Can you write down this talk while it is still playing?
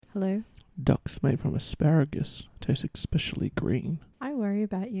Hello? Ducks made from asparagus taste especially green. I worry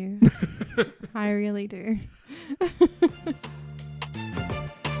about you. I really do.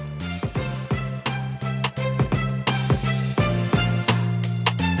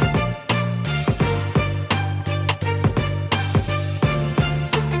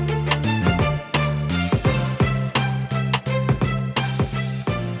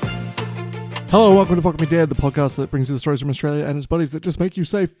 Hello, welcome to Fuck Me Dead, the podcast that brings you the stories from Australia and its buddies that just make you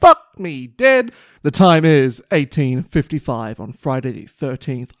say, fuck me dead. The time is 18:55 on Friday the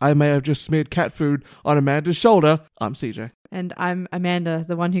 13th. I may have just smeared cat food on Amanda's shoulder. I'm CJ. And I'm Amanda,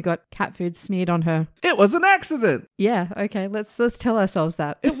 the one who got cat food smeared on her. It was an accident. Yeah, okay, let's tell ourselves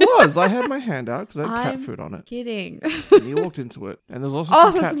that. It was. I had my hand out because I had cat I'm food on it. Kidding. And you walked into it. And there's also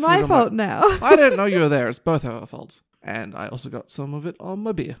Oh, some cat it's food my on fault now. I didn't know you were there. It's both our faults. And I also got some of it on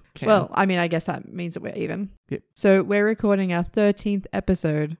my beer can. Well, I mean, I guess that means that we're even. Yep. So we're recording our 13th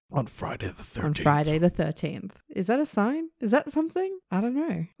episode on Friday the 13th. on Friday the 13th. Is that a sign? Is that something? I don't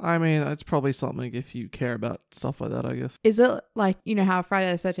know. I mean, it's probably something if you care about stuff like that, I guess. Is it like, you know how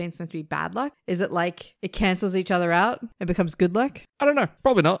Friday the 13th is meant to be bad luck? Is it like it cancels each other out and becomes good luck? I don't know.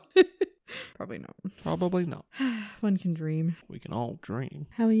 Probably not. Probably not. Probably not. One can dream. We can all dream.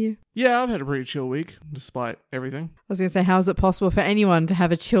 How are you? Yeah, I've had a pretty chill week, despite everything. I was going to say, how is it possible for anyone to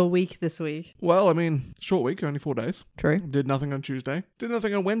have a chill week this week? Well, I mean, short week, only 4 days. True. Did nothing on Tuesday. Did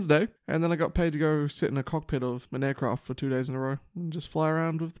nothing on Wednesday. And then I got paid to go sit in a cockpit of an aircraft for 2 days in a row and just fly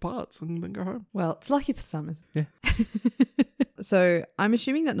around with the parts and then go home. Well, it's lucky for some. Yeah. So I'm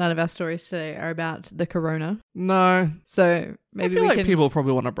assuming that none of our stories today are about the corona. No. So maybe I feel we like can... people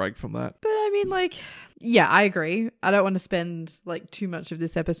probably want to break from that. But I mean, like, yeah, I agree. I don't want to spend like too much of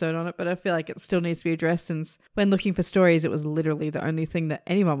this episode on it, but I feel like it still needs to be addressed since when looking for stories, it was literally the only thing that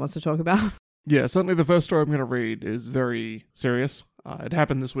anyone wants to talk about. Yeah, certainly the first story I'm going to read is very serious. It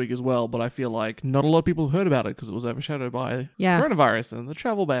happened this week as well, but I feel like not a lot of people heard about it because it was overshadowed by coronavirus and the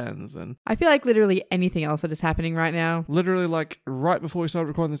travel bans and... I feel like literally anything else that is happening right now. Literally, like, right before we started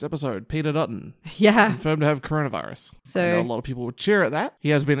recording this episode, Peter Dutton confirmed to have coronavirus. So I know a lot of people would cheer at that. He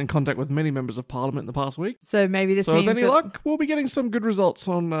has been in contact with many members of Parliament in the past week. So maybe this means with any luck, we'll be getting some good results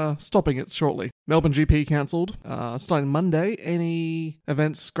on stopping it shortly. Melbourne GP cancelled. Starting Monday, any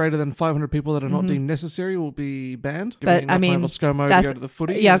events greater than 500 people that are not deemed necessary will be banned. But I mean, ScoMo to go to the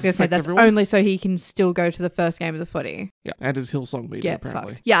footy. Yeah, I was going to say that's everyone. only so he can still go to the first game of the footy. Yeah, and his Hillsong meeting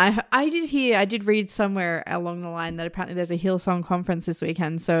apparently. Fucked. Yeah, I did read somewhere along the line that apparently there's a Hillsong conference this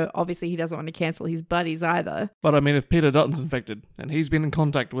weekend, so obviously he doesn't want to cancel his buddies either. But I mean, if Peter Dutton's infected and he's been in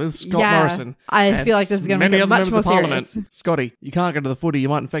contact with Scott Morrison, I feel like this is going to make it much more serious. Scotty, you can't go to the footy. You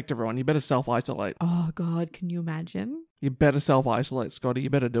might infect everyone. You better self-isolate. Oh God, can you imagine? You better self-isolate, Scotty.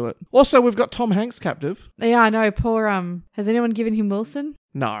 You better do it. Also, we've got Tom Hanks captive. Yeah, I know. Poor, has anyone given him Wilson?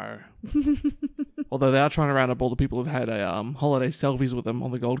 No. Although they are trying to round up all the people who've had a holiday selfies with them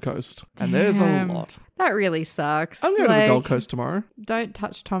on the Gold Coast. And there's a lot. That really sucks. I'm going to the Gold Coast tomorrow. Don't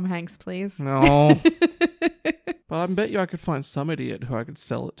touch Tom Hanks, please. No. But I bet you I could find some idiot who I could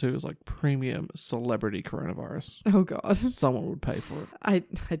sell it to as like premium celebrity coronavirus. Oh God. Someone would pay for it.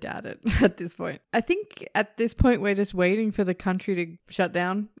 I doubt it at this point. I think at this point we're just waiting for the country to shut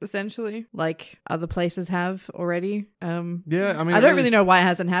down, essentially, like other places have already. Yeah, I mean... I don't really know why it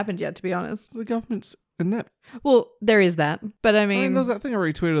hasn't happened yet, to be honest. The government's inept. Well, there is that. But I mean... there's that thing I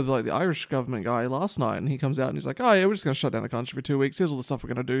retweeted like the Irish government guy last night, and he comes out and he's like, oh yeah, we're just going to shut down the country for 2 weeks. Here's all the stuff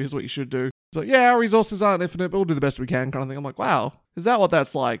we're going to do. Here's what you should do. It's like, yeah, our resources aren't infinite, but we'll do the best we can kind of thing. I'm like, wow, is that what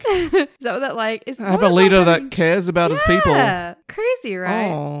that's like? Is that what that like? Have a leader that cares about his people. Yeah, crazy,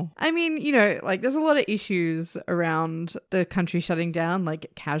 right? Oh. I mean, you know, like there's a lot of issues around the country shutting down, like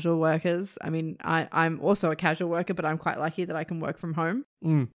casual workers. I mean, I'm also a casual worker, but I'm quite lucky that I can work from home.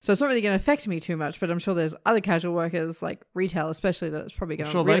 So it's not really going to affect me too much, but I'm sure there's other casual workers, like retail especially, that's probably going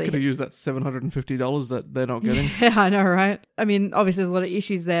to Sure, they could have used that $750 that they're not getting. Yeah, I know, right? I mean, obviously there's a lot of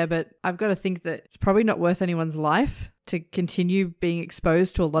issues there, but I've got to think that it's probably not worth anyone's life to continue being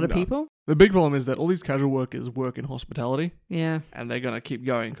exposed to a lot of people. The big problem is that all these casual workers work in hospitality. Yeah. And they're going to keep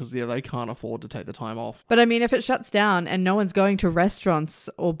going because they can't afford to take the time off. But I mean, if it shuts down and no one's going to restaurants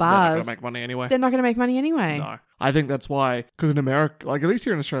or bars... They're not going to make money anyway. They're not going to make money anyway. No. I think that's why, because in America, like at least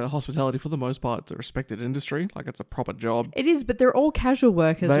here in Australia, hospitality for the most part, it's a respected industry. Like it's a proper job. It is, but they're all casual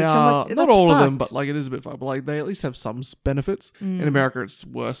workers. They which are, I'm like, not all fucked. of them, but like it is a bit fucked. But like they at least have some benefits. In America, it's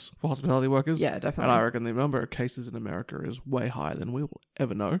worse for hospitality workers. Yeah, definitely. And I reckon the number of cases in America is way higher than we will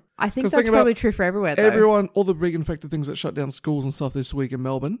ever know. I think that's probably true for everywhere, though. Everyone, all the big infected things that shut down schools and stuff this week in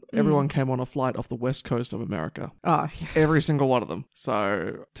Melbourne, everyone came on a flight off the west coast of America. Oh, yeah. Every single one of them.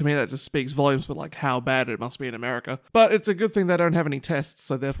 So to me, that just speaks volumes for like how bad it must be in America. America. But it's a good thing they don't have any tests,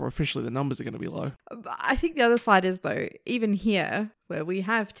 so therefore officially the numbers are going to be low. I think the other side is, though, even here, where we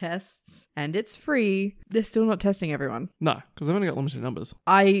have tests and it's free, they're still not testing everyone. No, because they've only got limited numbers.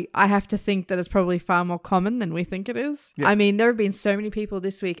 I have to think that it's probably far more common than we think it is. Yeah. I mean, there have been so many people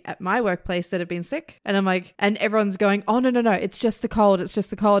this week at my workplace that have been sick. And I'm like, and everyone's going, oh, no, it's just the cold. It's just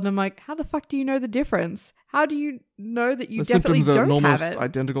the cold. And I'm like, how the fuck do you know the difference? How do you know that you the definitely symptoms are don't have almost it?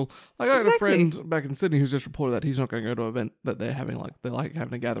 identical. Like I had a Exactly. friend back in Sydney who's just reported that he's not going to go to an event that they're having, like they're like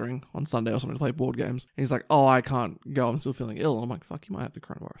having a gathering on Sunday or something to play board games. And he's like, oh, I can't go. I'm still feeling ill. And I'm like, fuck, you might have the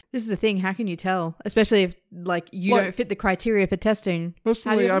coronavirus. This is the thing. How can you tell? Especially if like you don't fit the criteria for testing.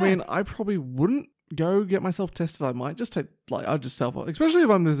 Personally, How I do you know? mean, I probably wouldn't go get myself tested. I might just take, like, I'd just self, especially if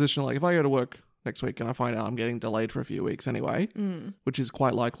I'm in a position, like if I go to work next week and I find out I'm getting delayed for a few weeks anyway, which is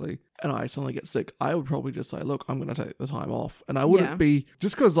quite likely, and I suddenly get sick, I would probably just say, look, I'm going to take the time off. And I wouldn't be,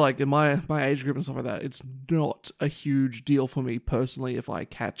 just because like in my age group and stuff like that, it's not a huge deal for me personally if I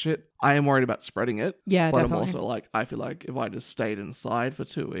catch it. I am worried about spreading it. Yeah, but definitely. I'm also like, I feel like if I just stayed inside for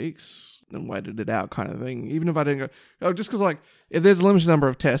 2 weeks and waited it out kind of thing, even if I didn't go, just because like, if there's a limited number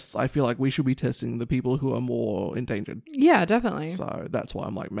of tests, I feel like we should be testing the people who are more endangered. Yeah, definitely. So that's why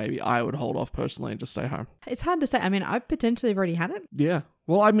I'm like, maybe I would hold off personally and just stay home. It's hard to say. I mean, I potentially have already had it. Yeah.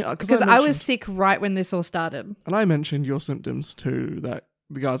 Well, I mean, Because I was sick right when this all started. and I mentioned your symptoms to the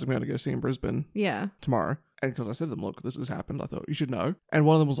guys I'm going to go see in Brisbane Yeah. tomorrow. And because I said to them, look, this has happened. I thought you should know. And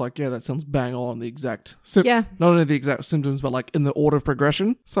one of them was like, yeah, that sounds bang on the exact Yeah. not only the exact symptoms, but like in the order of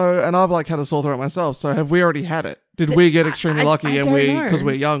progression. So, and I've like had a sore throat myself. So have we already had it? Did we get extremely lucky I and don't we, know. because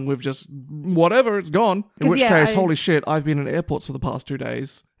we're young, we've just, whatever, it's gone. In 'Cause, which yeah, case, holy shit, I've been in airports for the past 2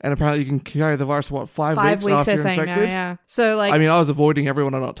 days. And apparently you can carry the virus for what, 5 weeks after they're you're saying infected? now, yeah. So like, I mean, I was avoiding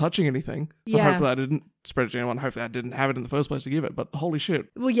everyone and not touching anything. So Yeah. hopefully I didn't spread it to anyone. Hopefully I didn't have it in the first place to give it. But holy shit.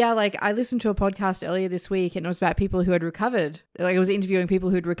 well, yeah, like I listened to a podcast earlier this week and it was about people who had recovered. Like it was interviewing people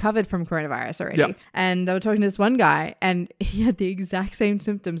who had recovered from coronavirus already. Yeah. And they were talking to this one guy and he had the exact same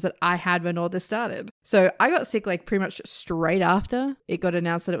symptoms that I had when all this started. So I got sick like pretty much straight after it got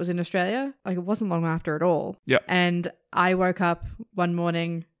announced that it was in Australia. Like it wasn't long after at all. Yeah. And I woke up one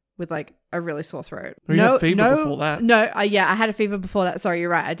morning with like a really sore throat. You had fever before that. No, I had a fever before that. Sorry, you're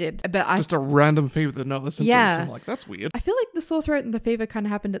right, I did. But Just a random fever with no other symptoms. Yeah. I'm like, that's weird. I feel like the sore throat and the fever kind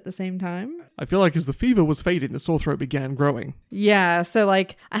of happened at the same time. I feel like as the fever was fading, the sore throat began growing. Yeah, so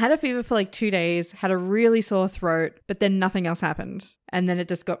like I had a fever for like 2 days, had a really sore throat, but then nothing else happened. And then it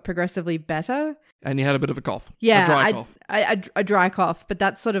just got progressively better. And you had a bit of a cough. Yeah, A dry cough. a dry cough, but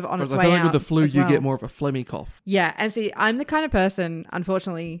that's sort of on Whereas its I way feel like out with the flu, as you well. get more of a phlegmy cough. Yeah, and see, I'm the kind of person,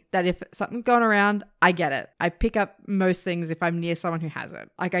 unfortunately, that if something's going around, I get it. I pick up most things if I'm near someone who has it.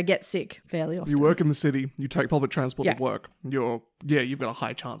 Like I get sick fairly often. You work in the city, you take public transport Yeah. to work. You've got a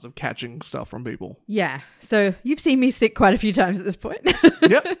high chance of catching stuff from people. Yeah, so you've seen me sick quite a few times at this point.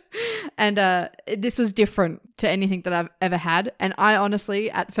 Yep. And this was different to anything that I've ever had. And I honestly,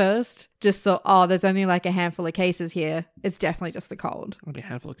 at first, just thought, oh, there's only like a handful of cases here. It's definitely just the cold. Only a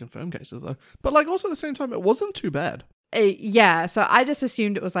handful of confirmed cases though. But like also at the same time, it wasn't too bad. Yeah, so I just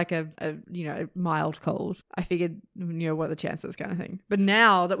assumed it was like a mild cold. I figured, what are the chances kind of thing. But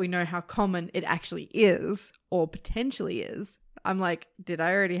now that we know how common it actually is, or potentially is, I'm like, did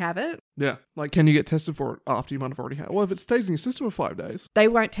I already have it? Yeah. Like, can you get tested for it after you might have already had it? Well, if it stays in your system for 5 days. They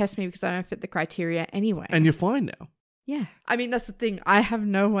won't test me because I don't fit the criteria anyway. And you're fine now. Yeah. I mean, that's the thing. I have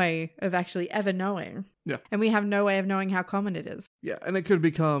no way of actually ever knowing. Yeah. And we have no way of knowing how common it is. Yeah, and it could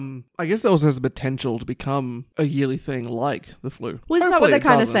become, I guess that also has the potential to become a yearly thing like the flu. Well, isn't that Hopefully what they're it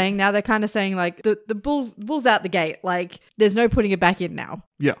kind of doesn't. saying now? They're kind of saying like the bull's out the gate. Like there's no putting it back in now.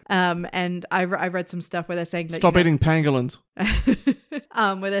 Yeah. And I read some stuff where they're saying that Stop eating pangolins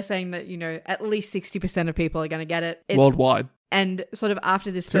where they're saying that at least 60% of people are going to get it. worldwide. And sort of after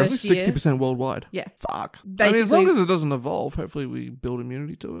this Seriously, first year, 60% worldwide. Yeah. Fuck. I mean, as long Basically- as it doesn't evolve, hopefully we build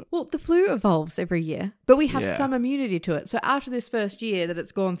immunity to it. well, the flu evolves every year, but we have Yeah. some immunity to it. So after this first year that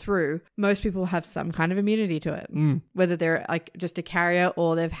it's gone through, most people have some kind of immunity to it, whether they're like just a carrier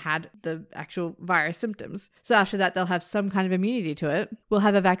or they've had the actual virus symptoms. So after that, they'll have some kind of immunity to it. We'll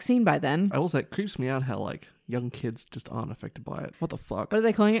have a vaccine by then. I will say, it creeps me out how, like, young kids just aren't affected by it. What the fuck? What are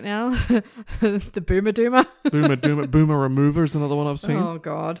they calling it now? The boomer doomer? Boomer remover is another one I've seen. Oh,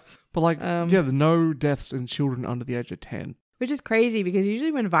 God. But, like, the no deaths in children under the age of 10. Which is crazy because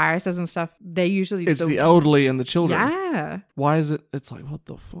usually when viruses and stuff, they're usually It's the elderly and the children. Yeah. Why is it? It's like, what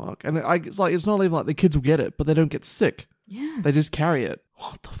the fuck? And it's like, it's not even like the kids will get it, but they don't get sick. Yeah. They just carry it.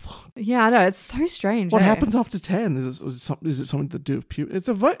 What the fuck? Yeah, I know. It's so strange. What eh? happens after 10? Is it something to do with puberty?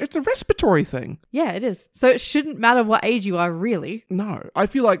 It's a respiratory thing. Yeah, it is. So it shouldn't matter what age you are, really. No. I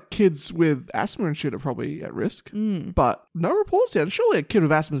feel like kids with asthma and shit are probably at risk. But no reports yet. Surely a kid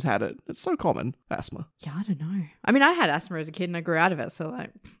with asthma's had it. It's so common, asthma. Yeah, I don't know. I mean, I had asthma as a kid and I grew out of it. So,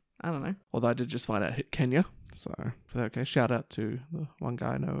 like, I don't know. Although I did just find out it hit Kenya. So, okay, shout out to the one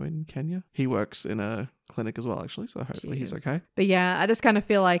guy I know in Kenya. He works in a clinic as well, actually. So hopefully he's okay. But yeah, I just kind of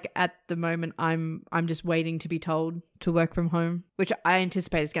feel like at the moment I'm just waiting to be told to work from home, which I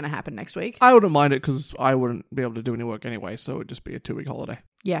anticipate is going to happen next week. I wouldn't mind it because I wouldn't be able to do any work anyway. So it would just be a 2-week holiday.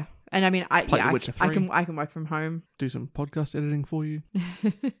 Yeah. And I mean, I can work from home. Do some podcast editing for you.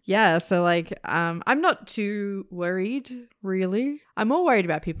 Yeah, so like I'm not too worried, really. I'm more worried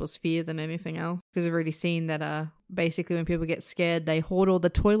about people's fear than anything else because I've already seen that basically when people get scared, they hoard all the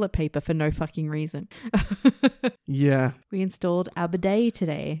toilet paper for no fucking reason. Yeah. We installed our bidet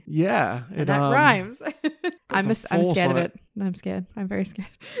today. Yeah. And that rhymes. I'm scared of it. I'm scared. I'm very scared.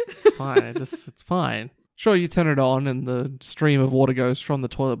 It's fine. It's fine. Sure, you turn it on and the stream of water goes from the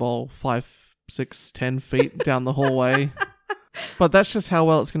toilet bowl 5, 6, 10 feet down the hallway. But that's just how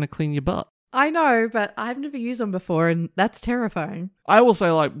well it's going to clean your butt. I know, but I've never used them before and that's terrifying. I will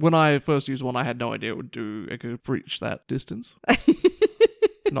say, like, when I first used one, I had no idea it could reach that distance.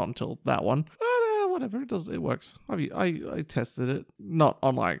 Not until that one. But whatever, it works. I tested it. Not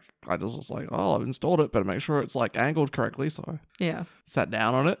on like, I was just like, oh, I've installed it, better make sure it's like angled correctly. So yeah, sat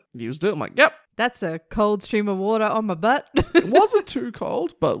down on it, used it. I'm like, yep. That's a cold stream of water on my butt. It wasn't too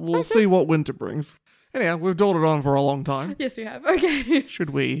cold, but we'll see what winter brings. Anyhow, we've dawdled on for a long time. Yes, we have. Okay.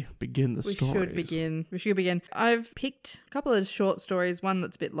 Should we begin the stories? We should begin. I've picked a couple of short stories, one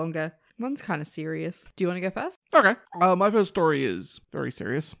that's a bit longer. One's kind of serious. Do you want to go first? Okay. My first story is very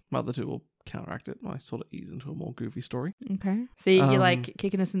serious. My other two will counteract it. I sort of ease into a more goofy story. Okay. So you're like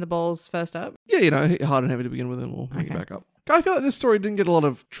kicking us in the balls first up? Yeah, hard and heavy to begin with, and we'll bring it back up. I feel like this story didn't get a lot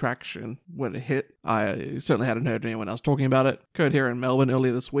of traction when it hit. I certainly hadn't heard anyone else talking about it. Occurred here in Melbourne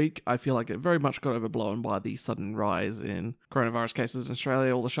earlier this week. I feel like it very much got overblown by the sudden rise in coronavirus cases in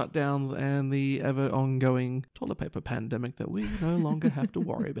Australia, all the shutdowns, and the ever ongoing toilet paper pandemic that we no longer have to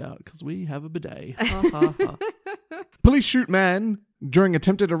worry about because we have a bidet. Ha, ha, ha. Police shoot man during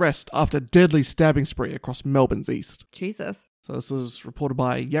attempted arrest after deadly stabbing spree across Melbourne's east. Jesus. So this was reported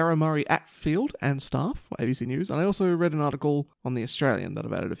by Yarra Murray Atfield and staff, ABC News. And I also read an article on The Australian that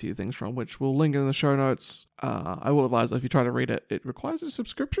I've added a few things from, which we'll link in the show notes. I will advise, if you try to read it, it requires a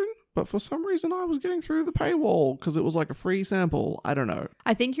subscription. But for some reason, I was getting through the paywall because it was like a free sample. I don't know.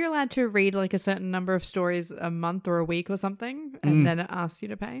 I think you're allowed to read like a certain number of stories a month or a week or something, and then it asks you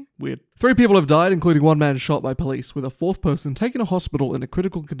to pay. Weird. 3 people have died, including one man shot by police, with a 4th person taken to hospital in a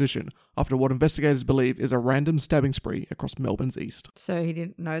critical condition after what investigators believe is a random stabbing spree across Melbourne's east. So he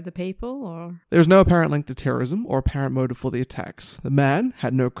didn't know the people, or? There is no apparent link to terrorism or apparent motive for the attacks. The man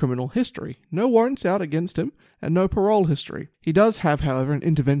had no criminal history, no warrants out against him, and no parole history. He does have, however, an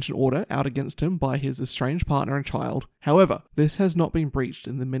intervention order out against him by his estranged partner and child. However, this has not been breached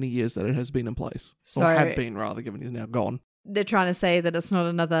in the many years that it has been in place. So, or had been, rather, given he's now gone. They're trying to say that it's not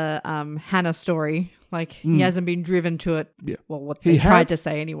another Hannah story. Like, he hasn't been driven to it. Yeah. Well, what they tried to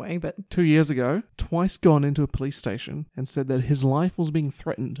say anyway, but... 2 years ago, twice gone into a police station and said that his life was being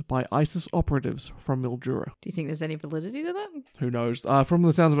threatened by ISIS operatives from Mildura. Do you think there's any validity to that? Who knows? From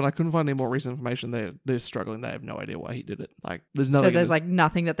the sounds of it, I couldn't find any more recent information. They're struggling. They have no idea why he did it. Like, there's nothing. So there's like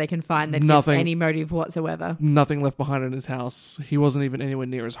nothing that they can find that gives any motive whatsoever. Nothing left behind in his house. He wasn't even anywhere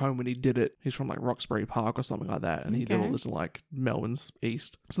near his home when he did it. He's from like Roxbury Park or something like that, and he did all this in like Melbourne's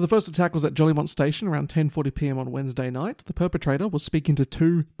east. So the first attack was at Jollymont Station around 10:40 p.m. on Wednesday night. The perpetrator was speaking to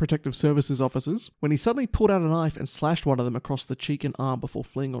 2 protective services officers when he suddenly pulled out a knife and slashed one of them across the cheek and arm before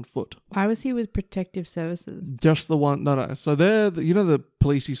fleeing on foot. Why was he with protective services? Just the one. No. So they're, the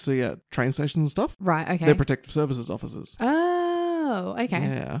police you see at train stations and stuff? Right, okay. They're protective services officers. Oh, okay.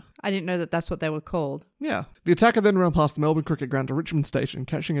 Yeah. I didn't know that that's what they were called. Yeah. The attacker then ran past the Melbourne Cricket Ground to Richmond Station,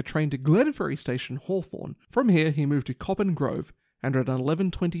 catching a train to Glenferrie Station, Hawthorn. From here, he moved to Coppin Grove, and at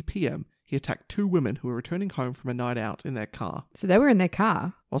 11:20 p.m, he attacked 2 women who were returning home from a night out in their car. So they were in their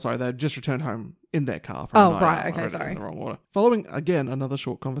car? Well, sorry, they had just returned home in their car from a night out. Okay, sorry. In the wrong order. Following, again, another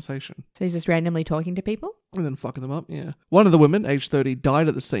short conversation. So he's just randomly talking to people? And then fucking them up, yeah. One of the women, aged 30, died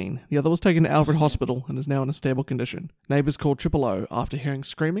at the scene. The other was taken to Alfred Hospital and is now in a stable condition. Neighbours called Triple O after hearing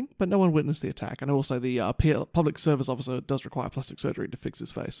screaming, but no one witnessed the attack. And also the public service officer does require plastic surgery to fix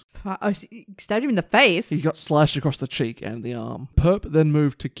his face. Oh, so he stabbed him in the face? He got slashed across the cheek and the arm. Perp then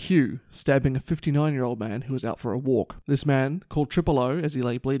moved to Q, stabbing a 59-year-old man who was out for a walk. This man called Triple O as he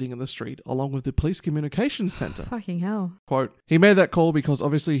lay bleeding in the street, along with the police communications centre. Fucking hell. Quote, he made that call because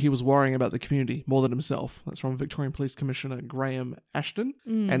obviously he was worrying about the community more than himself. That's from Victorian Police Commissioner Graham Ashton.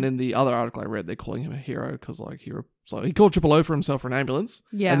 And in the other article I read, they're calling him a hero because so he called Triple O for himself for an ambulance.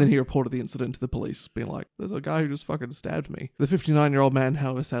 Yeah. And then he reported the incident to the police, being like, there's a guy who just fucking stabbed me. The 59-year-old man,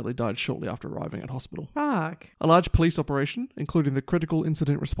 however, sadly died shortly after arriving at hospital. Fuck. A large police operation, including the critical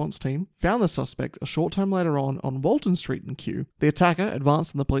incident response team, found the suspect a short time later on Walton Street in Kew. The attacker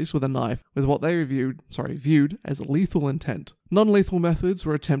advanced on the police with a knife with what they viewed as lethal intent. Non-lethal methods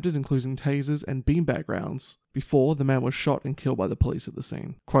were attempted, including tasers and beanbag rounds, before the man was shot and killed by the police at the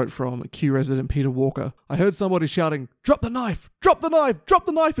scene. Quote from Kew resident Peter Walker, I heard somebody shouting, drop the knife, drop the knife, drop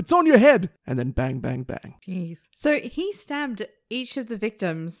the knife, it's on your head. And then bang, bang, bang. Jeez. So he stabbed each of the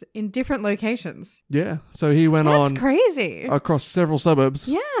victims in different locations. Yeah. So he went That's on crazy. across several suburbs.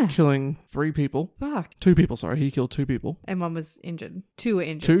 Yeah. Killing 3 people. Fuck. 2 people, sorry. He killed 2 people. And one was injured. 2 were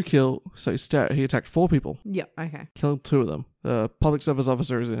injured. 2 killed, so he attacked 4 people. Yep. Okay. Killed 2 of them. The public service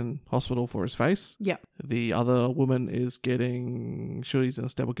officer is in hospital for his face. Yep. The other woman is she's in a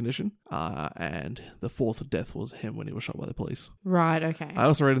stable condition. And the 4th death was him when he was shot by the police. Right. Okay. I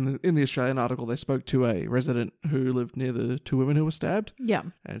also read in the Australian article, they spoke to a resident who lived near the 2 women who were stabbed. Yeah.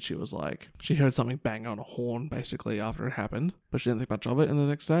 And she was like, she heard something bang on a horn basically after it happened, but she didn't think much of it. And the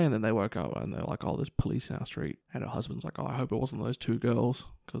next day, and then they woke up and they're like, oh, there's police in our street. And her husband's like, oh, I hope it wasn't those 2 girls,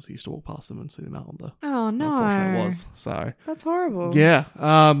 because he used to walk past them and see them out on the... Oh, no. Unfortunately it was. So... That's horrible. Yeah.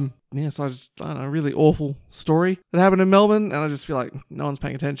 So I don't know, really awful story that happened in Melbourne, and I just feel like no one's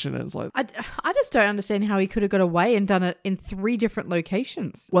paying attention, and it's like... I just don't understand how he could have got away and done it in 3 different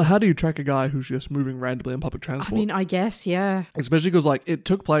locations. Well, how do you track a guy who's just moving randomly on public transport? I mean, I guess, yeah. Especially because, like, it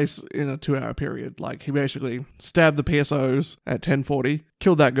took place in a 2-hour period. Like, he basically stabbed the PSOs at 10:40,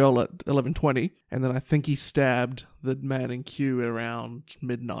 killed that girl at 11:20, and then I think he stabbed the man in Kew at around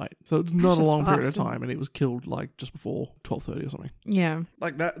midnight. So it's not a long period of time, and he was killed, like, just before 12:30 or something. Yeah.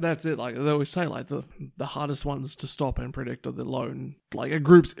 Like, that's it. Like, they always say, like, the hardest ones to stop and predict are the lone... Like, a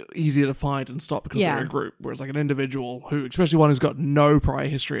group's easier to find and stop because they're a group, whereas, like, an individual who, especially one who's got no prior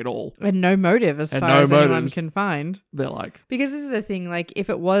history at all. And no motive as far as anyone can find. They're like... Because this is the thing, like, if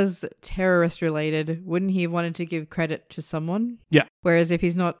it was terrorist related, wouldn't he have wanted to give credit to someone? Yeah. Whereas if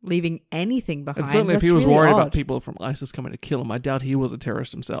he's not leaving anything behind, and certainly if he was really worried odd. about people from ISIS coming to kill him, I doubt he was a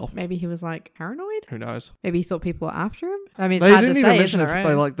terrorist himself. Maybe he was, like, paranoid? Who knows? Maybe he thought people were after him? I mean, it's They hard didn't to even say, mention isn't it, if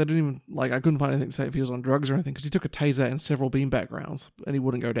right? they didn't even, like, I couldn't find anything to say if he was on drugs or anything, because he took a taser and several beanbag rounds, and he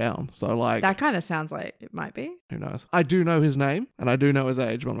wouldn't go down. So, like... That kind of sounds like it might be. Who knows? I do know his name, and I do know his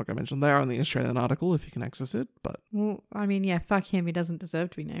age, but I'm not going to mention. They are on the Australian article, if you can access it, but... Well, I mean, yeah, fuck him. He doesn't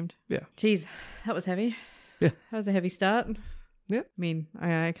deserve to be named. Yeah. Jeez, that was heavy. Yeah. That was a heavy start. Yeah. I mean,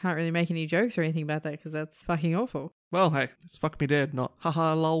 I can't really make any jokes or anything about that because that's fucking awful. Well, hey, it's fuck me dead, not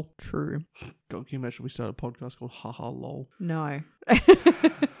haha lol. True. God, can you imagine we started a podcast called haha lol? No.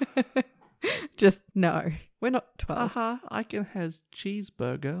 Just no. We're not 12. Haha, I can has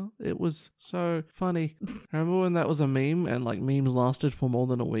cheeseburger. It was so funny. Remember when that was a meme and like memes lasted for more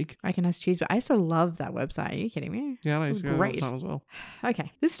than a week? I can has cheese, but I used to love that website. Are you kidding me? Yeah, I used to go all the Great. time as well.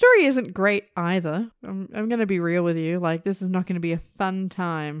 Okay. This story isn't great either. I'm going to be real with you. Like, this is not going to be a fun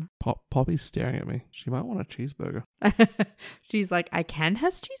time. Poppy's staring at me. She might want a cheeseburger. She's like, I can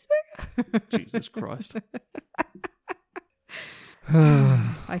has cheeseburger? Jesus Christ.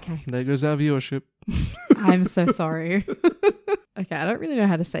 Okay. There goes our viewership. I'm so sorry. Okay, I don't really know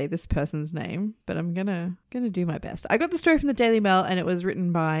how to say this person's name, but I'm gonna do my best. I got the story from the Daily Mail, and it was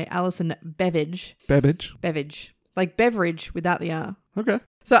written by Alison Beveridge. Beveridge. Like beverage without the R. Okay.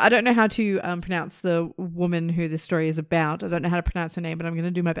 So I don't know how to pronounce the woman who this story is about. I don't know how to pronounce her name, but I'm going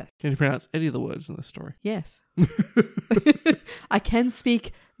to do my best. Can you pronounce any of the words in this story? Yes. I can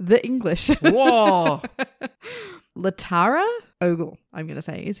speak the English. Whoa. Latara Ogle, I'm going to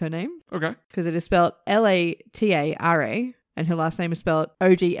say, is her name. Okay. Because it is spelled Latara, and her last name is spelled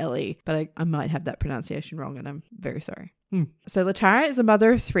Ogle, but I might have that pronunciation wrong, and I'm very sorry. So Latara is a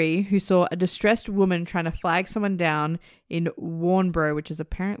mother of 3 who saw a distressed woman trying to flag someone down in Warnbro, which is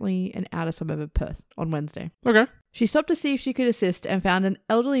apparently an outer suburb of Perth, on Wednesday. Okay. She stopped to see if she could assist and found an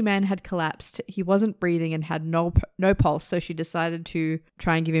elderly man had collapsed. He wasn't breathing and had no pulse, so she decided to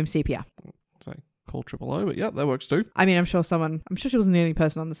try and give him CPR. So call Triple O, but yeah, that works too. I mean, I'm sure she wasn't the only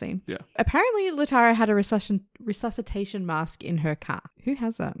person on the scene. Yeah. Apparently, Latara had a resuscitation mask in her car. Who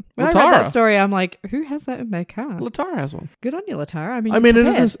has that? When I Latara. read that story, I'm like, who has that in their car? Latara has one. Good on you, Latara. I mean,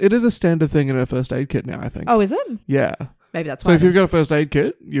 it is a standard thing in her first aid kit now, I think. Oh, is it? Yeah. Maybe that's So why. if you've got a first aid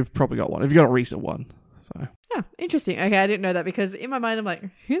kit, you've probably got one. If you've got a recent one. So. Yeah, interesting. Okay, I didn't know that because in my mind, I'm like,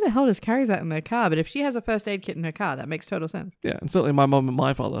 who the hell just carries that in their car? But if she has a first aid kit in her car, that makes total sense. Yeah, and certainly my mum and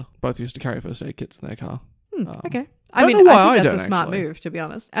my father both used to carry first aid kits in their car. Okay. I I think that's a smart actually. move, to be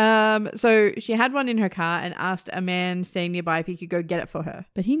honest. So she had one in her car and asked a man staying nearby if he could go get it for her.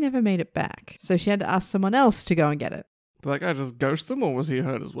 But he never made it back. So she had to ask someone else to go and get it. Did that guy just ghost them, or was he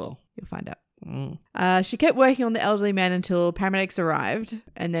hurt as well? You'll find out. Mm. She kept working on the elderly man until paramedics arrived,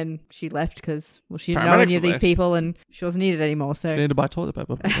 and then she left because, well, she didn't know any of these people and she wasn't needed anymore. So She needed to buy toilet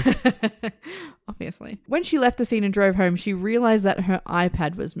paper. obviously. When she left the scene and drove home, she realized that her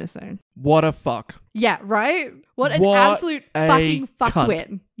iPad was missing. What a fuck. Yeah, right? What an What absolute a fucking cunt.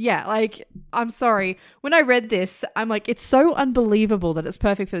 fuckwit. Yeah, like, I'm sorry. When I read this, I'm like, it's so unbelievable that it's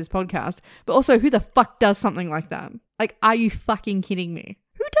perfect for this podcast, but also, who the fuck does something like that? Like, are you fucking kidding me?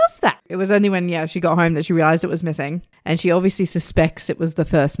 Who does that? It was only when, she got home that she realized it was missing. And she obviously suspects it was the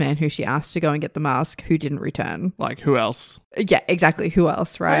first man who she asked to go and get the mask who didn't return. Like, who else? Yeah, exactly. Who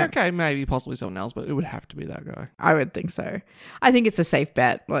else, right? Okay, maybe possibly someone else, but it would have to be that guy. I would think so. I think it's a safe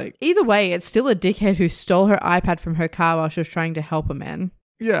bet. Like, either way, it's still a dickhead who stole her iPad from her car while she was trying to help a man.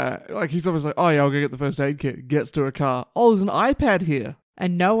 Yeah, like he's always like, oh yeah, I'll go get the first aid kit. Gets to a car. Oh, there's an iPad here.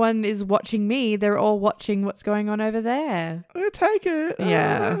 And no one is watching me. They're all watching what's going on over there. I'm gonna take it.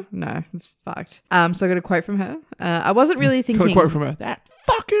 Yeah, no, it's fucked. So I got a quote from her. I wasn't really thinking. Got a quote from her. That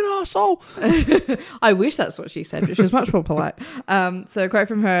fucking asshole. I wish that's what she said, but she was much more polite. So a quote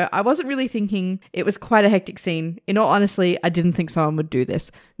from her. I wasn't really thinking. It was quite a hectic scene. In all honesty, I didn't think someone would do this.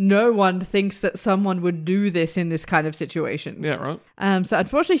 No one thinks that someone would do this in this kind of situation. Yeah, right. So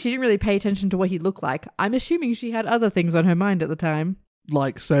unfortunately, she didn't really pay attention to what he looked like. I'm assuming she had other things on her mind at the time.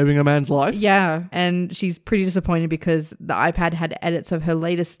 Like saving a man's life. Yeah, and she's pretty disappointed because the iPad had edits of her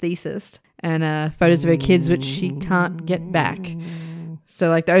latest thesis and photos of her kids, which she can't get back. So,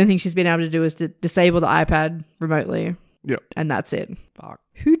 like, the only thing she's been able to do is to disable the iPad remotely. Yep. And that's it. Fuck.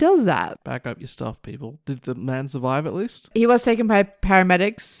 Who does that? Back up your stuff, people. Did the man survive at least? He was taken by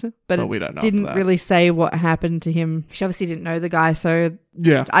paramedics, but we don't know didn't that. really say what happened to him. She obviously didn't know the guy, so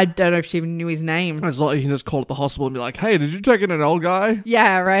Yeah. I don't know if she even knew his name. It's not like you can just call at the hospital and be like, hey, did you take in an old guy?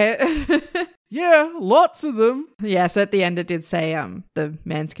 Yeah, right? Yeah, lots of them. Yeah, so at the end it did say the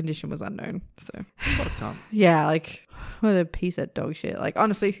man's condition was unknown. So What a cunt. yeah, like, what a piece of dog shit. Like,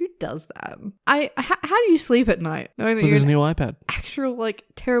 honestly, who does that? How do you sleep at night knowing that With you're his an new iPad. actual, like,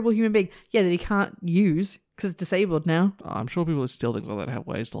 terrible human being? Yeah, that he can't use because it's disabled now. I'm sure people who steal things like that have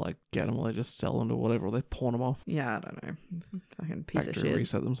ways to like get them, or they just sell them to whatever, or they pawn them off. Yeah, I don't know. Fucking piece Factory of shit.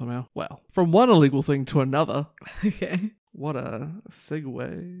 reset them somehow. Well, from one illegal thing to another. Okay. What a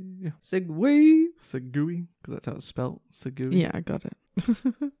segue. Segway. Segui, because that's how it's spelled. Segui. Yeah, I got it.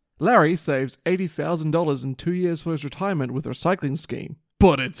 Larry saves $80,000 in 2 years for his retirement with a recycling scheme.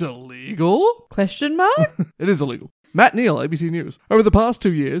 But it's illegal? Question mark? It is illegal. Matt Neal, ABC News. Over the past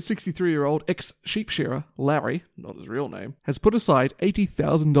 2 years, 63-year-old ex-sheep shearer Larry, not his real name, has put aside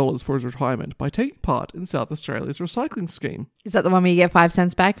 $80,000 for his retirement by taking part in South Australia's recycling scheme. Is that the one where you get 5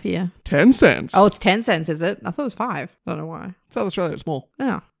 cents back for you? 10 cents. Oh, it's 10 cents, is it? I thought it was 5. I don't know why. South Australia, it's small.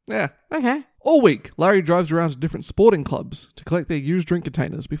 Oh, Yeah. okay. All week, Larry drives around to different sporting clubs to collect their used drink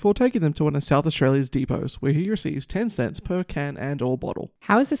containers before taking them to one of South Australia's depots, where he receives 10 cents per can and or bottle.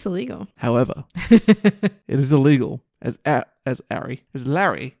 How is this illegal? However, it is illegal as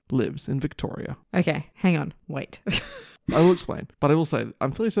Larry lives in Victoria. Okay, hang on. Wait. I will explain, but I will say,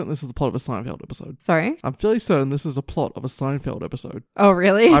 I'm fairly certain this is the plot of a Seinfeld episode. Sorry? I'm fairly certain this is a plot of a Seinfeld episode. Oh,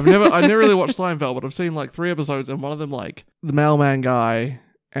 really? I never really watched Seinfeld, but I've seen like 3 episodes, and one of them, like, the mailman guy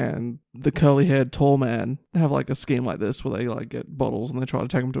and the curly-haired tall man have like a scheme like this where they like get bottles and they try to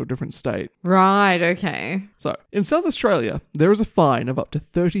take them to a different state. Right, okay. So, in South Australia, there is a fine of up to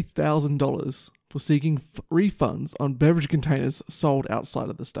 $30,000 for seeking refunds on beverage containers sold outside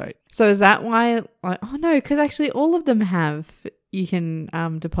of the state. So is that why, like, oh no, because actually all of them have, you can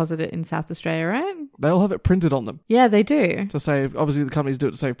deposit it in South Australia, right? They all have it printed on them Yeah, they do. to save, obviously the companies do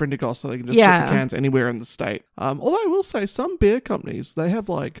it to save printing costs so they can just Yeah. ship the cans anywhere in the state. Although I will say some beer companies, they have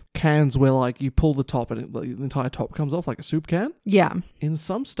like cans where like you pull the top and the entire top comes off like a soup can. Yeah. In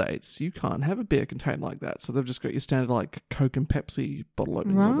some states, you can't have a beer container like that. So they've just got your standard like Coke and Pepsi bottle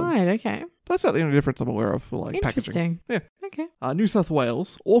opening on them. Right, okay. That's about the only difference I'm aware of for like packaging. Interesting. Yeah. Okay. New South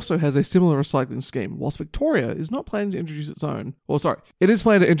Wales also has a similar recycling scheme, whilst Victoria is not planning to introduce its own. Well, sorry, it is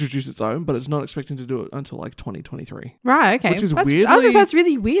planning to introduce its own, but it's not expecting to do it until like 2023. Right, okay. Which is I was weirdly... gonna say that's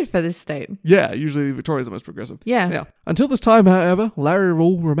really weird for this state. Yeah, usually Victoria's the most progressive. Yeah. Until this time, however, Larry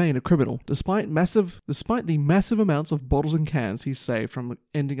will remain a criminal, despite the massive amounts of bottles and cans he's saved from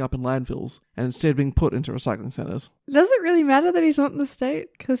ending up in landfills and instead being put into recycling centres. Does it really matter that he's not in the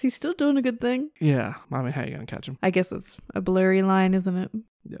state? Because he's still doing a good thing. Yeah, I mean, how are you going to catch him? I guess it's a blurry line, isn't it?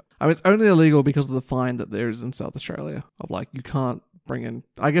 Yeah. I mean, it's only illegal because of the fine that there is in South Australia of like, you can't bring in...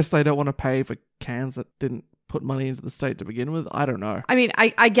 I guess they don't want to pay for cans that didn't put money into the state to begin with. I don't know. I mean,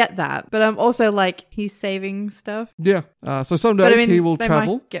 I get that, but I'm also like, he's saving stuff. Yeah. So some days he will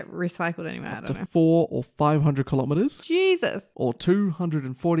travel... might get recycled anyway, I don't know. 400 or 500 kilometres. Jesus. Or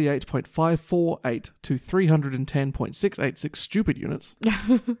 248.548 to 310.686 stupid units.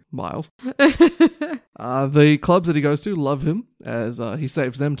 Miles. The clubs that he goes to love him as he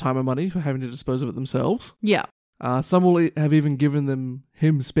saves them time and money for having to dispose of it themselves. Yeah. Some will have even given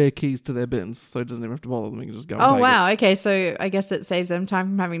him spare keys to their bins, so he doesn't even have to bother them. He can just go and Oh, take wow. Okay, so I guess it saves them time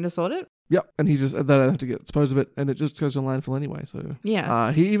from having to sort it? Yep, and they don't have to dispose of it, and it just goes to landfill anyway. So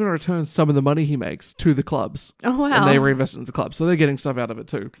yeah, he even returns some of the money he makes to the clubs. Oh, wow. And they reinvest it into the clubs, so they're getting stuff out of it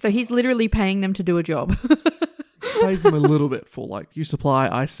too. So he's literally paying them to do a job. Pays them a little bit for like, you supply,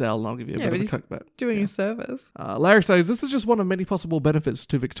 I sell, and I'll give you a bit of a kickback. Doing a service. Larry says this is just one of many possible benefits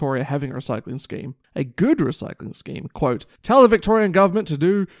to Victoria having a recycling scheme. A good recycling scheme. Quote, tell the Victorian government to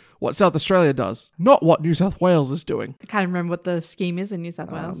do what South Australia does, not what New South Wales is doing. I can't remember what the scheme is in New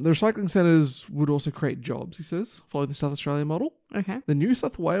South Wales. The recycling centres would also create jobs, he says, following the South Australian model. Okay. The New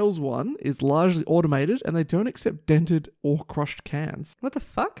South Wales one is largely automated and they don't accept dented or crushed cans. What the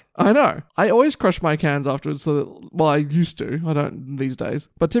fuck? I know. I always crush my cans afterwards so that, well, I used to. I don't these days.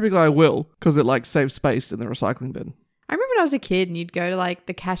 But typically I will because it like saves space in the recycling bin. I remember when I was a kid and you'd go to like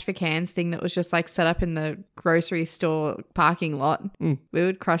the cash for cans thing that was just like set up in the grocery store parking lot. We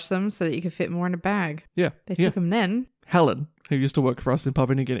would crush them so that you could fit more in a bag. Yeah. They took them then. Helen, who used to work for us in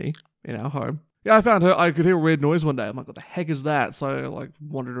Papua New Guinea in our home. Yeah, I found her. I could hear a weird noise one day. I'm like, what the heck is that? So I like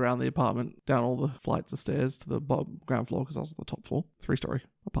wandered around the apartment, down all the flights of stairs to the ground floor because I was on the top floor, 3-story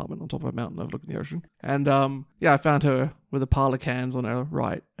apartment on top of a mountain overlooking the ocean. And I found her with a pile of cans on her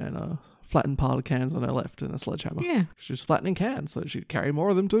right and flattened pile of cans on her left and a sledgehammer. Yeah. She was flattening cans so she'd carry more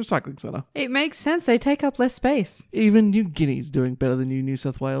of them to the recycling centre. It makes sense. They take up less space. Even New Guinea's doing better than New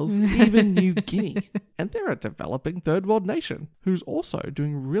South Wales. Even New Guinea. And they're a developing third world nation who's also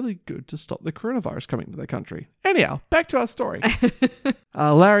doing really good to stop the coronavirus coming to their country. Anyhow, back to our story.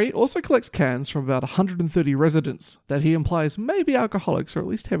 Larry also collects cans from about 130 residents that he implies may be alcoholics or at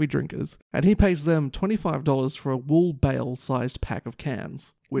least heavy drinkers. And he pays them $25 for a wool bale sized pack of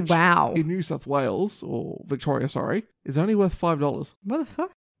cans. Which in New South Wales, or Victoria, sorry, is only worth $5. What the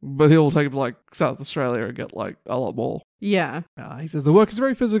fuck? But he'll take it to like South Australia and get like a lot more. Yeah. He says the work is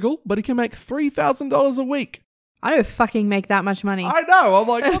very physical, but he can make $3,000 a week. I don't fucking make that much money. I know. I'm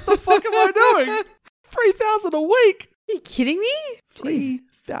like, what the fuck am I doing? $3,000 a week? Are you kidding me?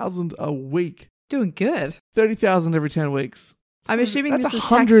 $3,000 a week. Doing good. $30,000 every 10 weeks. I'm assuming this is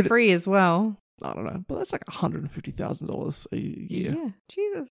tax-free as well. I don't know, but that's like $150,000 a year. Yeah,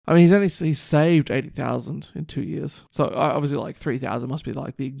 Jesus. I mean, he's saved $80,000 in 2 years. So obviously, like $3,000 must be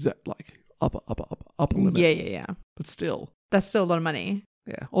like the exact like upper limit. Yeah. But still, that's still a lot of money.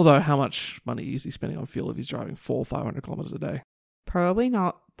 Yeah. Although, how much money is he spending on fuel if he's driving 400 or 500 kilometers a day? Probably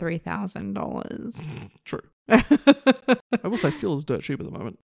not $3,000. True. I will say fuel is dirt cheap at the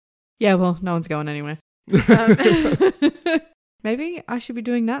moment. Yeah, well, no one's going anywhere. Maybe I should be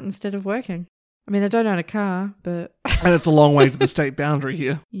doing that instead of working. I mean, I don't own a car, but... And it's a long way to the state boundary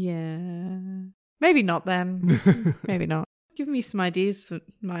here. Yeah. Maybe not then. Maybe not. Give me some ideas for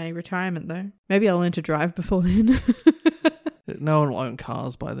my retirement, though. Maybe I'll learn to drive before then. No one will own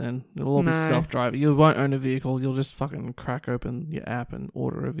cars by then. It'll all be self-driving. You won't own a vehicle. You'll just fucking crack open your app and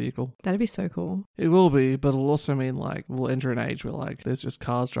order a vehicle. That'd be so cool. It will be, but it'll also mean, like, we'll enter an age where, like, there's just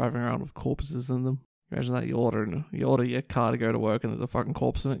cars driving around with corpses in them. Imagine that you order your car to go to work and there's a fucking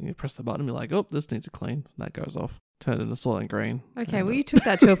corpse in it and you press the button and be like, oh, this needs a clean. And that goes off. Turned into Soylent Green. Okay, well, you took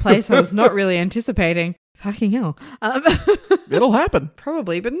that to a place I was not really anticipating. Fucking hell. It'll happen.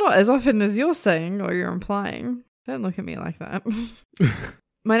 Probably, but not as often as you're saying or you're implying. Don't look at me like that.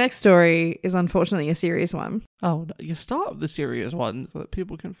 My next story is unfortunately a serious one. Oh, you start with the serious one so that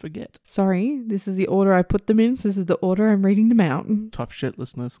people can forget. Sorry, this is the order I put them in, so this is the order I'm reading them out. Tough shit,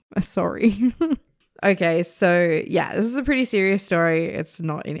 listeners. Sorry. Okay, so yeah, this is a pretty serious story. It's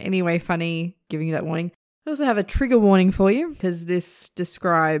not in any way funny, giving you that warning. I also have a trigger warning for you because this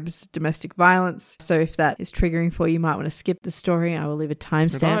describes domestic violence. So if that is triggering for you, you might want to skip the story. I will leave a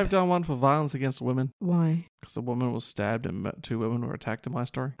timestamp. I've done one for violence against women. Why? Because a woman was stabbed and 2 women were attacked in my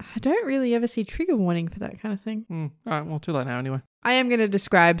story. I don't really ever see trigger warning for that kind of thing. All right, well, too late now anyway. I am going to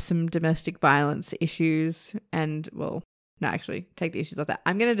describe some domestic violence issues and, well, no, actually, take the issues off that.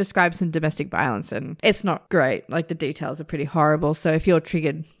 I'm going to describe some domestic violence and it's not great. Like the details are pretty horrible. So if you're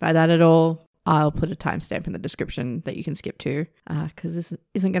triggered by that at all, I'll put a timestamp in the description that you can skip to because this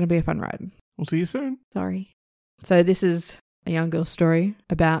isn't going to be a fun ride. We'll see you soon. Sorry. So this is a young girl's story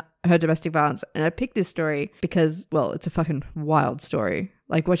about her domestic violence. And I picked this story because, well, it's a fucking wild story.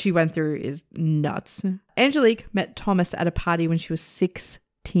 Like what she went through is nuts. Angelique met Thomas at a party when she was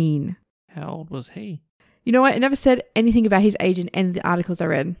 16. How old was he? You know what? It never said anything about his age in any of the articles I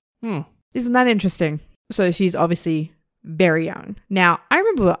read. Isn't that interesting? So she's obviously very young. Now, I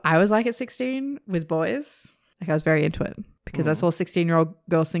remember what I was like at 16 with boys. Like I was very into it because that's all 16-year-old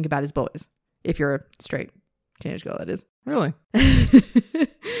girls think about is boys. If you're a straight teenage girl, that is. Really?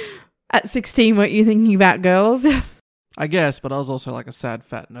 At 16, weren't you thinking about girls? I guess, but I was also like a sad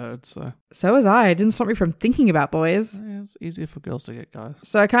fat nerd, so... So was I. It didn't stop me from thinking about boys. Yeah, it's easier for girls to get guys.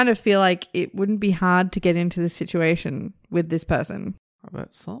 So I kind of feel like it wouldn't be hard to get into this situation with this person. I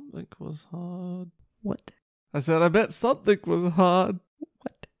bet something was hard. What? I said, I bet something was hard.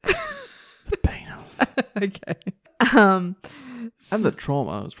 What? The penis. Okay. And the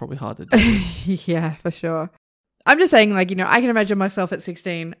trauma was probably hard to do. Yeah, for sure. I'm just saying, like, you know, I can imagine myself at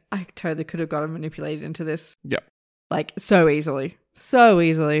 16. I totally could have gotten manipulated into this. Yep. Like, so easily. So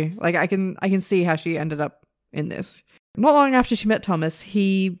easily. Like, I can see how she ended up in this. Not long after she met Thomas,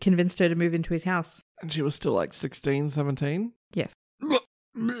 he convinced her to move into his house. And she was still like 16, 17? Yes.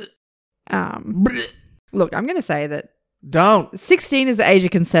 Look, I'm going to say that Don't. 16 is the age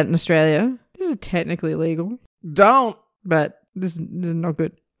of consent in Australia. This is technically legal. Don't. But this is not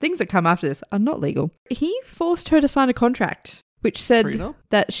good. Things that come after this are not legal. He forced her to sign a contract, which said Freedom?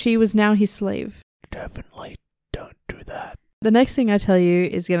 that she was now his slave. Definitely don't do that. The next thing I tell you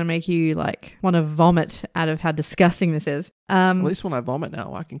is going to make you like want to vomit out of how disgusting this is. At least when I vomit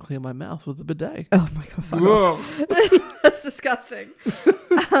now, I can clear my mouth with a bidet. Oh my God, fuck off. That's disgusting.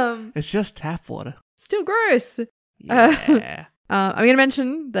 It's just tap water. Still gross. Yeah. I'm going to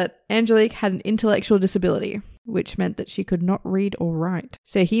mention that Angelique had an intellectual disability, which meant that she could not read or write.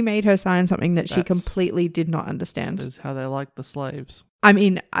 So he made her sign something that she completely did not understand. That is how they like the slaves. I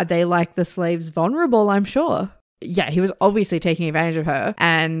mean, are they like the slaves vulnerable? I'm sure. Yeah, he was obviously taking advantage of her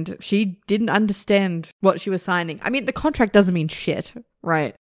and she didn't understand what she was signing. I mean, the contract doesn't mean shit,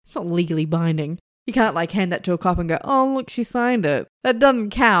 right? It's not legally binding. You can't like hand that to a cop and go, oh, look, she signed it. That doesn't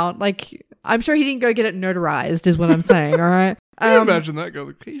count. Like, I'm sure he didn't go get it notarized is what I'm saying, all right? Can you imagine that?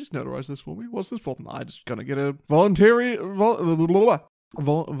 Go, can you just notarize this for me? What's this for? I'm just going to get a voluntary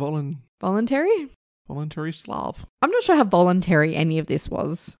Slav. I'm not sure how voluntary any of this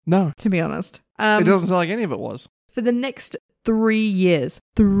was. No. To be honest. It doesn't sound like any of it was. For the next 3 years.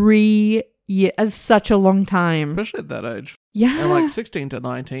 3 years. That's such a long time. Especially at that age. Yeah. And like 16 to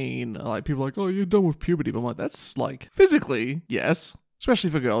 19, like people are like, oh, you're done with puberty. But I'm like, that's like physically, yes.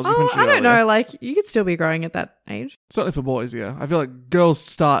 Especially for girls. You I don't know. Like, you could still be growing at that age. Certainly for boys, yeah. I feel like girls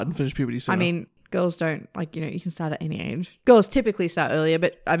start and finish puberty sooner. I mean, girls don't, like, you know, you can start at any age. Girls typically start earlier,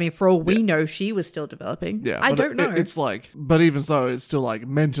 but I mean, for all we know, she was still developing. Yeah. I don't know. It's like, but even so, it's still like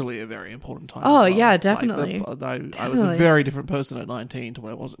mentally a very important time. Oh, as well. yeah, definitely. Like, I was a very different person at 19 to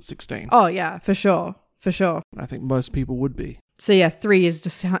when I was at 16. Oh, yeah, for sure. For sure. I think most people would be. So yeah, 3 years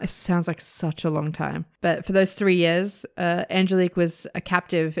just sounds like such a long time. But for those 3 years, Angelique was a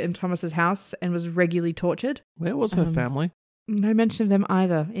captive in Thomas's house and was regularly tortured. Where was her family? No mention of them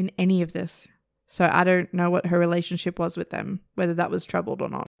either in any of this. So I don't know what her relationship was with them, whether that was troubled or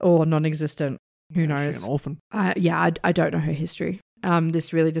not, or non-existent. Who knows? She's an orphan. I don't know her history.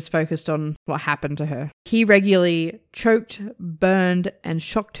 This really just focused on what happened to her. He regularly choked, burned, and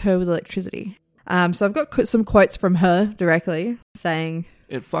shocked her with electricity. So I've got some quotes from her directly saying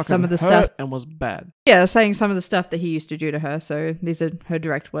it fucking some of the hurt stuff and was bad. Yeah, saying some of the stuff that he used to do to her. So these are her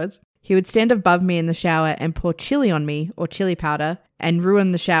direct words. He would stand above me in the shower and pour chili on me or chili powder and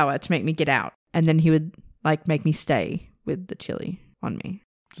ruin the shower to make me get out. And then he would like make me stay with the chili on me.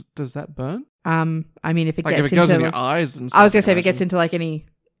 Does that burn? I mean, if it like gets if it goes into in your eyes and stuff. I was gonna say if it gets into like any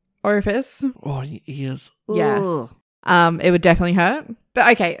orifice. Oh, your ears. Yeah. It would definitely hurt.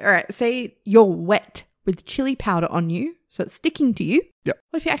 But okay, all right. Say you're wet with chili powder on you, so it's sticking to you. Yep.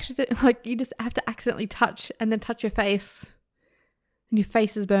 What if you actually like you just have to accidentally touch and then touch your face, and your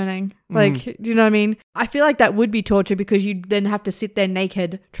face is burning? Like, do you know what I mean? I feel like that would be torture because you'd then have to sit there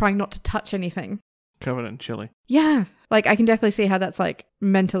naked, trying not to touch anything. Covered in chili. Yeah. Like, I can definitely see how that's, like,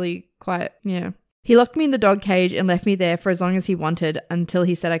 mentally quite, yeah. He locked me in the dog cage and left me there for as long as he wanted until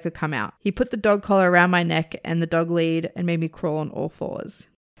he said I could come out. He put the dog collar around my neck and the dog lead and made me crawl on all fours.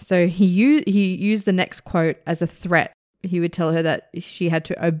 So he used the next quote as a threat. He would tell her that she had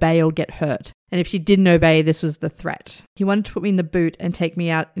to obey or get hurt. And if she didn't obey, this was the threat. He wanted to put me in the boot and take me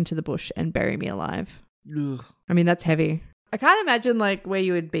out into the bush and bury me alive. Ugh. I mean, that's heavy. I can't imagine like where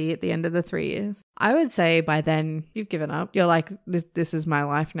you would be at the end of the 3 years. I would say by then you've given up. You're like, this is my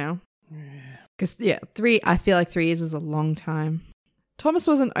life now. Because I feel like 3 years is a long time. Thomas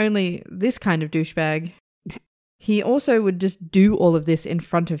wasn't only this kind of douchebag. He also would just do all of this in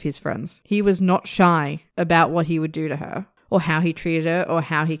front of his friends. He was not shy about what he would do to her or how he treated her or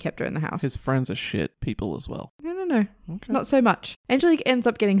how he kept her in the house. His friends are shit people as well. No. Okay. Not so much. Angelique ends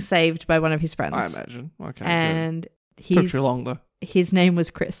up getting saved by one of his friends. I imagine. Okay. And took too long though. His name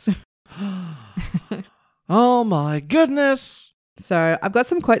was Chris. Oh my goodness. So I've got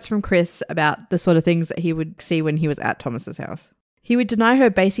some quotes from Chris about the sort of things that he would see when he was at Thomas's house. He would deny her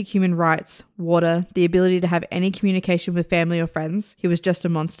basic human rights, water, the ability to have any communication with family or friends. He was just a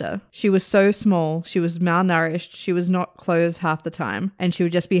monster. She was so small, she was malnourished, she was not clothed half the time, and she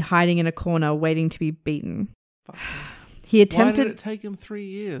would just be hiding in a corner waiting to be beaten. He attempted... Why did it take him 3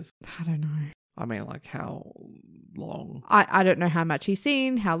 years? I don't know. I mean, like, how long? I don't know how much he's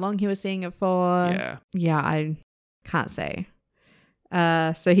seen, how long he was seeing it for. Yeah, I can't say.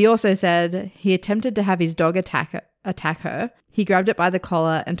 So he also said he attempted to have his dog attack her. He grabbed it by the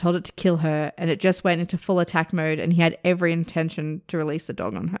collar and told it to kill her, and it just went into full attack mode, and he had every intention to release the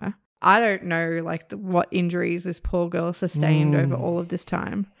dog on her. I don't know, like, what injuries this poor girl sustained over all of this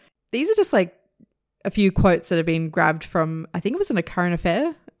time. These are just, like, a few quotes that have been grabbed from, I think it was in a Current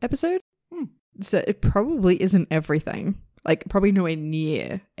Affair episode. So it probably isn't everything. Like, probably nowhere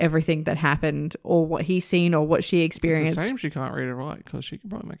near everything that happened or what he's seen or what she experienced. It's a shame she can't read and write because she could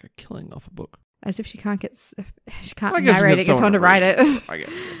probably make a killing off a book. As if she can't narrate it, get someone to write it. I guess.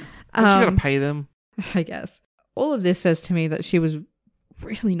 She got to pay them. I guess. All of this says to me that she was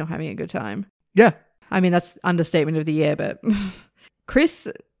really not having a good time. Yeah. I mean, that's understatement of the year, but Chris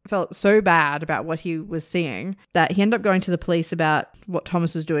felt so bad about what he was seeing that he ended up going to the police about what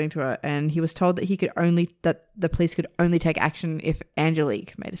Thomas was doing to her, and he was told that the police could only take action if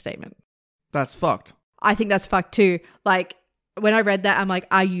Angelique made a statement. That's fucked. I think that's fucked too. Like, when I read that, I'm like,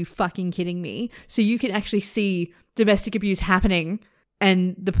 are you fucking kidding me? So you can actually see domestic abuse happening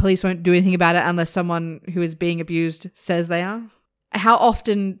and the police won't do anything about it unless someone who is being abused says they are? How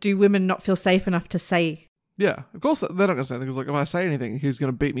often do women not feel safe enough to say? Yeah, of course they're not going to say anything. Because, like, if I say anything, he's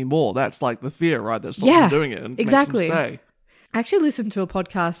going to beat me more. That's like the fear, right? That stops him doing it and exactly. makes him stay. I actually listened to a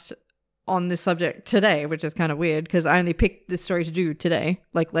podcast on this subject today, which is kind of weird because I only picked this story to do today,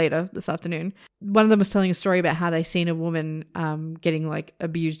 like later this afternoon. One of them was telling a story about how they seen a woman getting like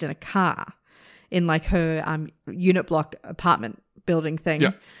abused in a car in like her unit block apartment building thing.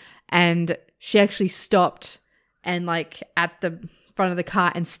 Yeah. And she actually stopped and like at the front of the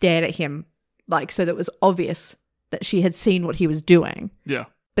car and stared at him, like, so that it was obvious that she had seen what he was doing. Yeah.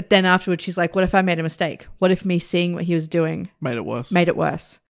 But then afterwards she's like, what if I made a mistake? What if me seeing what he was doing made it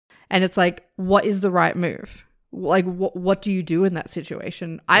worse? And it's like, what is the right move? Like, what do you do in that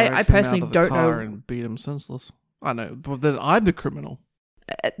situation? I personally don't know. And beat him senseless. I know, but then I'm the criminal.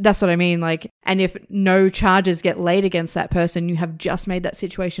 That's what I mean. Like, and if no charges get laid against that person, you have just made that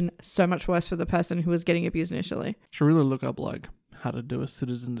situation so much worse for the person who was getting abused initially. Should really look up like how to do a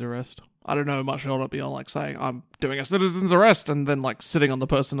citizen's arrest. I don't know much on it beyond like saying I'm doing a citizen's arrest and then like sitting on the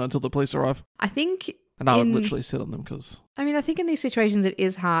person until the police arrive. I think. And I would literally sit on them because... I mean, I think in these situations it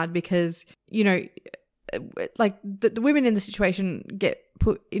is hard because, you know, like the women in the situation get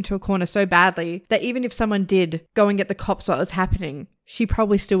put into a corner so badly that even if someone did go and get the cops what was happening, she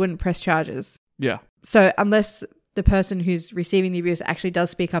probably still wouldn't press charges. Yeah. So unless the person who's receiving the abuse actually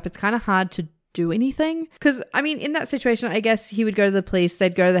does speak up, it's kind of hard to do anything. Because, I mean, in that situation, I guess he would go to the police,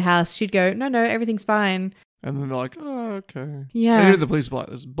 they'd go to the house, she'd go, no, everything's fine. And then they're like, oh, okay. Yeah. And even the police are like,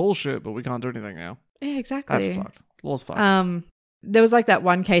 this is bullshit, but we can't do anything now. Yeah, exactly. That's fucked. Law's fucked. There was like that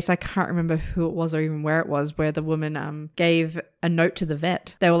one case, I can't remember who it was or even where it was, where the woman gave a note to the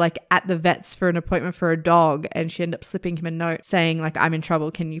vet. They were like at the vet's for an appointment for a dog and she ended up slipping him a note saying like, I'm in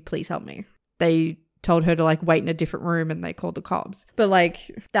trouble, can you please help me? They told her to like wait in a different room and they called the cops. But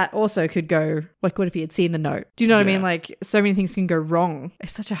like that also could go, like what if he had seen the note? Do you know what I mean? Like so many things can go wrong.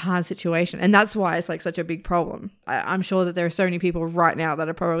 It's such a hard situation. And that's why it's like such a big problem. I'm sure that there are so many people right now that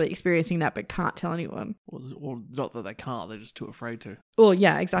are probably experiencing that but can't tell anyone. Well, not that they can't, they're just too afraid to. Well,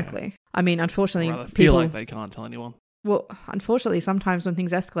 yeah, exactly. Yeah. I mean, unfortunately, people feel like they can't tell anyone. Well, unfortunately, sometimes when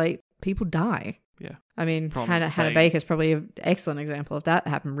things escalate, people die. Yeah. I mean, Problems Hannah vague. Baker's probably an excellent example of that.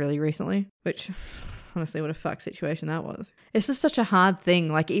 Happened really recently, which honestly, what a fuck situation that was. It's just such a hard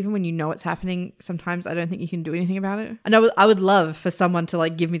thing. Like, even when you know it's happening, sometimes I don't think you can do anything about it. And I would love for someone to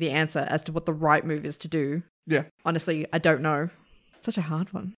like give me the answer as to what the right move is to do. Yeah. Honestly, I don't know. Such a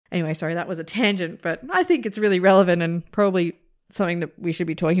hard one. Anyway, sorry, that was a tangent, but I think it's really relevant and probably something that we should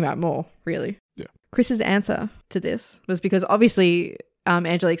be talking about more, really. Yeah. Chris's answer to this was because obviously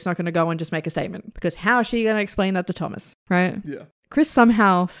Angelique's not going to go and just make a statement, because how is she going to explain that to Thomas, right? Yeah. Chris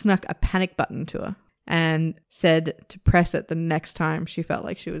somehow snuck a panic button to her and said to press it the next time she felt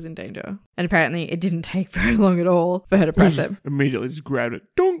like she was in danger. And apparently it didn't take very long at all for her to press it. Immediately just grabbed it.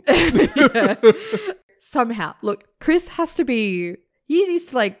 Dunk! Yeah. Somehow. Look, Chris has to be... He needs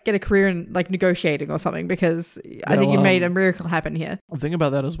to like get a career in like negotiating or something, because I think you made a miracle happen here. I'm thinking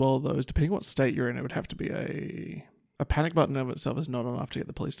about that as well, though, is depending what state you're in, it would have to be a panic button in itself is not enough to get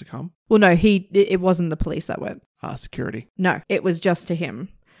the police to come. Well, no, it wasn't the police that went. Security. No, it was just to him.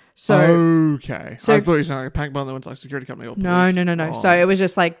 So okay. I thought you were saying like a panic button that went to like security company or police. No. Oh. So it was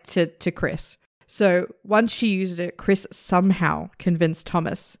just like to Chris. So once she used it, Chris somehow convinced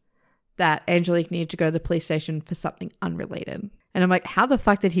Thomas that Angelique needed to go to the police station for something unrelated. And I'm like, how the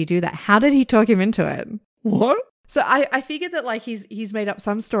fuck did he do that? How did he talk him into it? What? So I figured that like he's made up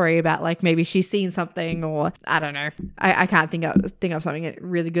some story about like maybe she's seen something, or I don't know. I can't think of something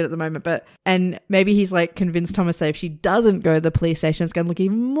really good at the moment, and maybe he's like convinced Thomas that if she doesn't go to the police station, it's going to look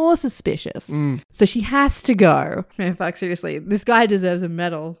even more suspicious. So she has to go. Man, fuck, seriously, this guy deserves a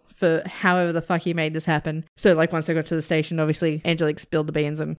medal for however the fuck he made this happen. So like once they got to the station, obviously Angelique spilled the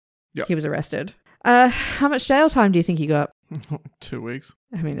beans and he was arrested. How much jail time do you think he got? 2 weeks.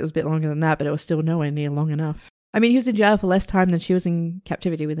 I mean, it was a bit longer than that, but it was still nowhere near long enough. I mean, he was in jail for less time than she was in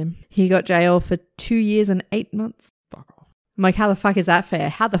captivity with him. He got jail for 2 years and 8 months. Fuck off. I'm like, how the fuck is that fair?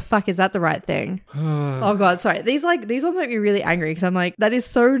 How the fuck is that the right thing? Oh God, sorry. These ones make me really angry, because I'm like, that is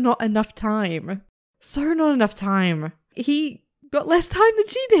so not enough time. So not enough time. He got less time than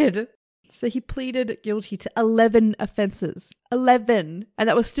she did. So he pleaded guilty to 11 offences. 11. And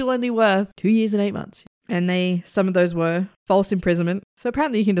that was still only worth 2 years and 8 months. And some of those were false imprisonment. So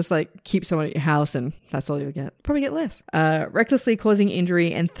apparently you can just like keep someone at your house and that's all you'll get. Probably get less. Recklessly causing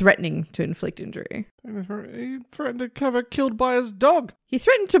injury and threatening to inflict injury. He threatened to have her killed by his dog. He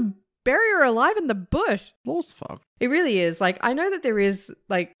threatened to bury her alive in the bush. Lost fuck. It really is. Like, I know that there is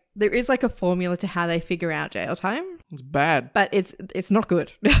like a formula to how they figure out jail time. It's bad. But it's not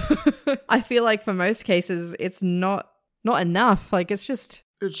good. I feel like for most cases, it's not enough. Like, it's just...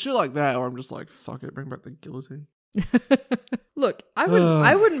 It's shit like that, or I'm just like, fuck it, bring back the guillotine. Look, I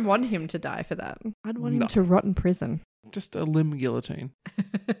wouldn't want him to die for that. I'd want him to rot in prison. Just a limb guillotine.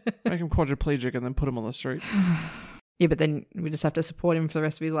 Make him quadriplegic and then put him on the street. Yeah, but then we just have to support him for the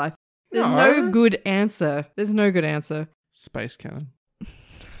rest of his life. There's no good answer. There's no good answer. Space cannon.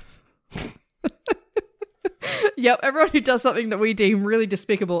 Yep, everyone who does something that we deem really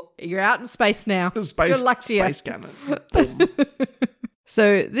despicable, you're out in space now. Good luck to you. Space cannon. Boom.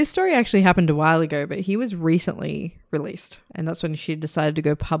 So this story actually happened a while ago, but he was recently released. And that's when she decided to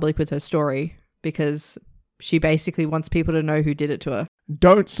go public with her story, because she basically wants people to know who did it to her.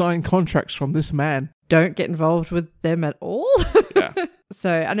 Don't sign contracts from this man. Don't get involved with them at all. Yeah. So,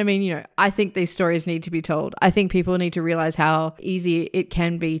 and I mean, I think these stories need to be told. I think people need to realize how easy it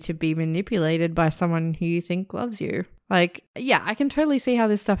can be to be manipulated by someone who you think loves you. Like, yeah, I can totally see how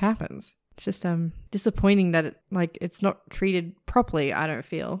this stuff happens. It's just disappointing that it's not treated properly, I don't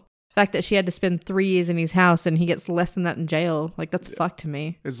feel. The fact that she had to spend 3 years in his house and he gets less than that in jail, like, that's fucked to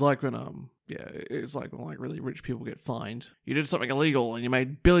me. It's like when it's like when really rich people get fined. You did something illegal and you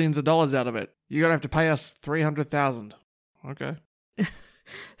made billions of dollars out of it. You're gonna have to pay us $300,000. Okay.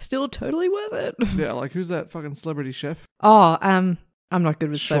 Still totally worth it. Yeah, like who's that fucking celebrity chef? Oh, I'm not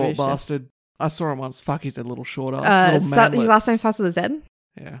good with short bastard. I saw him once. Fuck, he's a little short ass. His last name starts with a Z?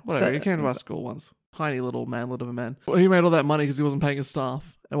 Yeah, whatever. He came to our school once. Tiny little manlet of a man. Well, he made all that money because he wasn't paying his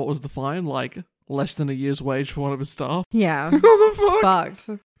staff. And what was the fine? Like less than a year's wage for one of his staff. Yeah. What the fuck?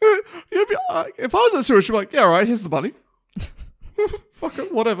 Fucked. If I was that situation, I'd be like, yeah, all right, here's the money. Fuck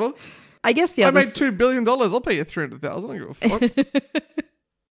it, whatever. I guess I made $2 billion. I'll pay you $300,000. I don't give a fuck.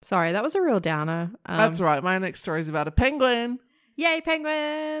 Sorry, that was a real downer. That's right. My next story is about a penguin. Yay,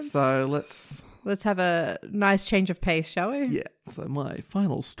 penguins! So let's have a nice change of pace, shall we? Yeah. So my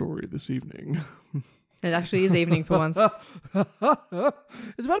final story this evening. It actually is evening for once. It's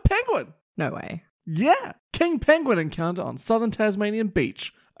about a penguin. No way. Yeah. King penguin encounter on southern Tasmanian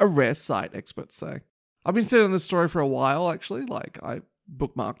beach. A rare sight, experts say. I've been sitting on this story for a while, actually. Like, I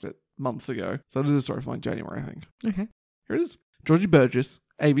bookmarked it months ago. So I did this story for January, I think. Okay. Here it is. Georgie Burgess,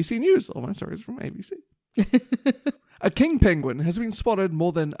 ABC News. All my stories from ABC. A king penguin has been spotted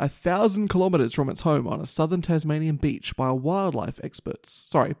more than 1,000 kilometres from its home on a southern Tasmanian beach by a wildlife expert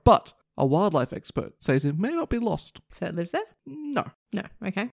says it may not be lost. So it lives there? No. No.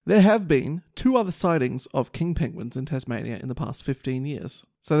 Okay. There have been 2 other sightings of king penguins in Tasmania in the past 15 years.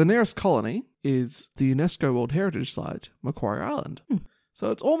 So the nearest colony is the UNESCO World Heritage Site, Macquarie Island. So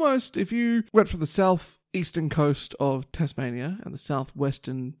it's almost, if you went from the southeastern coast of Tasmania and the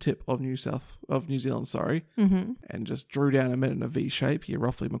southwestern tip of New Zealand, and just drew down a minute in a V shape, you're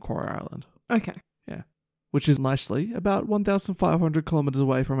roughly Macquarie Island. Okay. Yeah. Which is nicely about 1,500 kilometres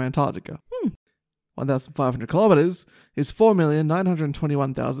away from Antarctica. 1,500 kilometres is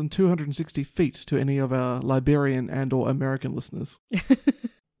 4,921,260 feet to any of our Liberian and or American listeners.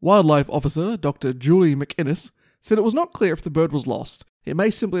 Wildlife officer Dr. Julie McInnes said it was not clear if the bird was lost. It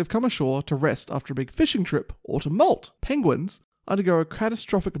may simply have come ashore to rest after a big fishing trip or to molt. Penguins undergo a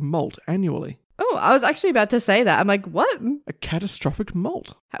catastrophic molt annually. Oh, I was actually about to say that. I'm like, what? A catastrophic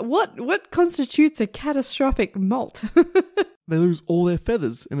molt? What constitutes a catastrophic molt? They lose all their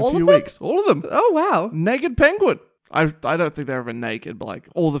feathers in a All few of them? weeks. All of them. Oh, wow. Naked penguin. I don't think they're ever naked, but like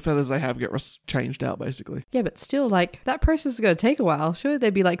all the feathers they have get changed out basically. Yeah, but still, like, that process is going to take a while. Surely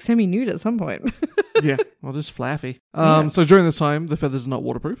they'd be like semi-nude at some point. Yeah, well, just flaffy. Yeah. So during this time, the feathers are not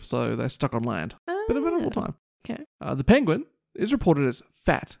waterproof, so they're stuck on land. Bit of an awful time. Okay. The penguin is reported as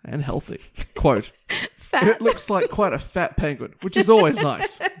fat and healthy. Quote, Fat. it looks like quite a fat penguin, which is always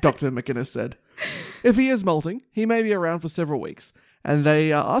nice, Dr. McInnes said. If he is molting, he may be around for several weeks, and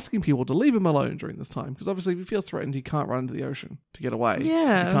they are asking people to leave him alone during this time, because obviously if he feels threatened, he can't run into the ocean to get away.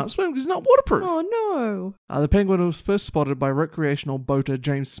 Yeah. He can't swim because he's not waterproof. Oh, no. The penguin was first spotted by recreational boater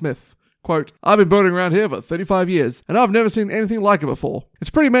James Smith. Quote, I've been boating around here for 35 years, and I've never seen anything like it before. It's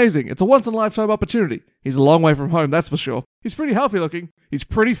pretty amazing. It's a once-in-a-lifetime opportunity. He's a long way from home, that's for sure. He's pretty healthy looking. He's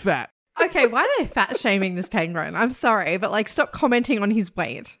pretty fat. Okay, why are they fat shaming this penguin? I'm sorry, but like, stop commenting on his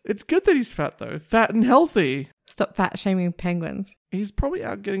weight. It's good that he's fat, though. Fat and healthy. Stop fat shaming penguins. He's probably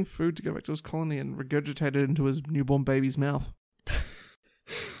out getting food to go back to his colony and regurgitate it into his newborn baby's mouth. I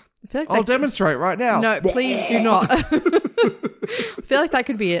feel like I'll demonstrate right now. No, please do not. I feel like that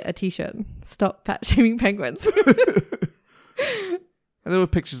could be a t-shirt. Stop fat shaming penguins. And there were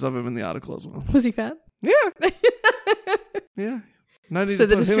pictures of him in the article as well. Was he fat? Yeah. Yeah. No need So to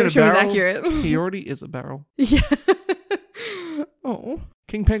the put him in a description was barrel. accurate. He already is a barrel. Yeah. Oh.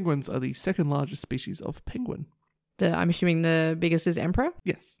 King penguins are the second largest species of penguin. I'm assuming the biggest is emperor?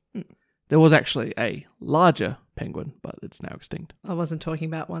 Yes. There was actually a larger penguin, but it's now extinct. I wasn't talking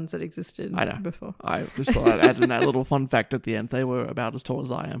about ones that existed I know. before. I just thought I'd add in that little fun fact at the end. They were about as tall as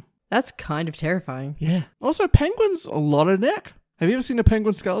I am. That's kind of terrifying. Yeah. Also, penguins, a lot of neck. Have you ever seen a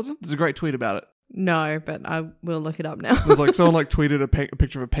penguin skeleton? There's a great tweet about it. No, but I will look it up now. There's like someone like tweeted a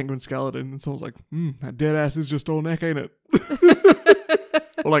picture of a penguin skeleton, and someone's like, that dead ass is just all neck, ain't it?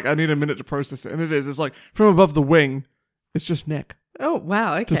 Or like, I need a minute to process it. And it is. It's like from above the wing, it's just neck Oh,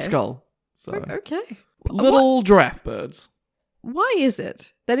 wow. Okay. to skull. So Okay. little giraffe birds. Why is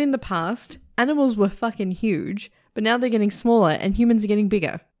it that in the past, animals were fucking huge, but now they're getting smaller and humans are getting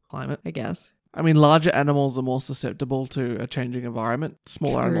bigger? Climate. I guess. I mean, larger animals are more susceptible to a changing environment.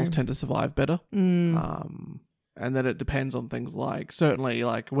 Smaller True. animals tend to survive better. And then it depends on things like, certainly,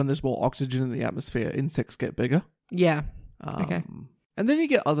 like when there's more oxygen in the atmosphere, insects get bigger. Yeah. Okay. And then you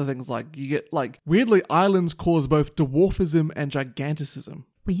get other things like, weirdly, islands cause both dwarfism and giganticism.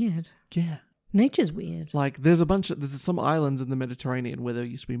 Weird. Yeah. Nature's weird. Like, there's some islands in the Mediterranean where there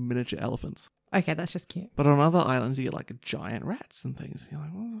used to be miniature elephants. Okay, that's just cute. But on other islands, you get like giant rats and things. You're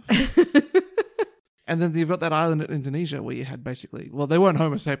like, what the fuck? And then you've got that island in Indonesia where you had basically, well, they weren't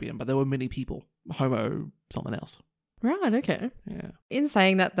Homo sapien, but they were mini people. Homo something else. Right, okay. Yeah. In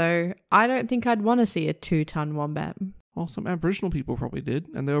saying that, though, I don't think I'd want to see a 2-ton wombat. Well, some Aboriginal people probably did.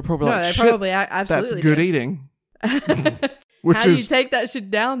 And they were probably No, like, they shit, probably absolutely that's good did. eating. How do you take that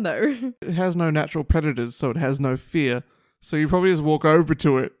shit down, though? It has no natural predators, so it has no fear. So you probably just walk over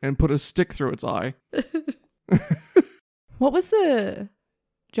to it and put a stick through its eye. What was the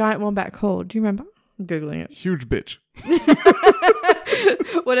giant wombat called? Do you remember? I'm Googling it. Huge bitch.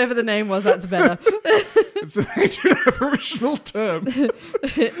 Whatever the name was, that's better. It's an ancient Aboriginal term.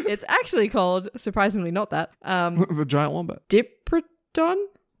 It's actually called, surprisingly not that, The giant wombat. Diprotodon?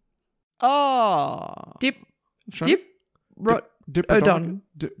 Ah. Diprotodon. Diprotodon.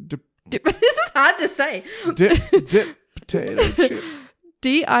 This is hard to say. Dip potato chip.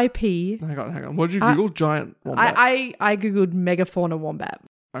 DIP. Hang on. What did you Google? Giant wombat. I googled megafauna wombat.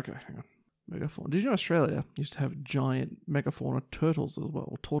 Okay, hang on. Megafauna. Did you know Australia used to have giant megafauna turtles as well,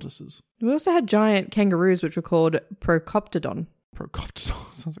 or tortoises? We also had giant kangaroos, which were called Procoptodon.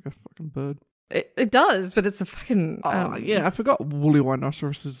 Procoptodon sounds like a fucking bird. It does, but it's a fucking... Yeah, I forgot woolly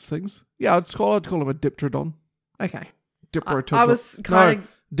rhinoceroses things. Yeah, I'd call him a Dipterodon. Okay. Diprotodon. I was kind of...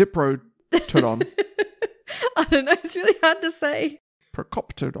 Diprotodon. I don't know. It's really hard to say.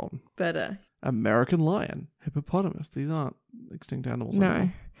 Procoptodon. But, American lion. Hippopotamus. These aren't extinct animals no.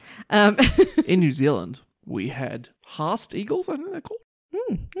 anymore. In New Zealand, we had Haast eagles, I think they're called.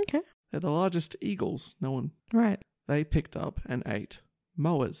 Okay. They're the largest eagles known. Right. They picked up and ate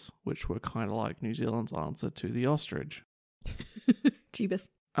moas, which were kind of like New Zealand's answer to the ostrich. Jeebus.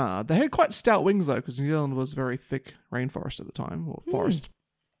 They had quite stout wings, though, because New Zealand was very thick rainforest at the time, or forest.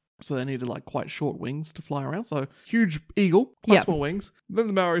 So they needed like quite short wings to fly around. So huge eagle, quite small wings. Then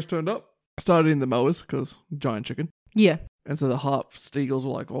the Maoris turned up, started in the moas because giant chicken. Yeah. And so the harped eagles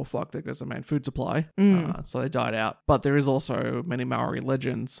were like, oh fuck, there goes the main food supply. So they died out. But there is also many Maori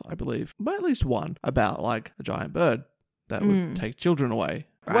legends, I believe, but at least one, about like a giant bird that would take children away.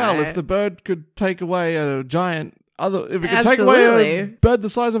 Right. Well, if the bird could take away a giant if it could take away a bird the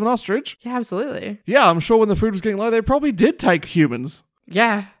size of an ostrich. Yeah, absolutely. Yeah, I'm sure when the food was getting low, they probably did take humans.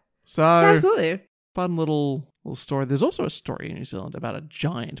 Yeah. So, absolutely. Fun little story. There's also a story in New Zealand about a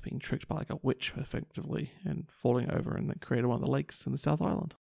giant being tricked by like a witch, effectively, and falling over, and that created one of the lakes in the South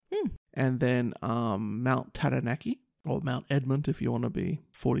Island. And then Mount Taranaki, or Mount Edmund, if you want to be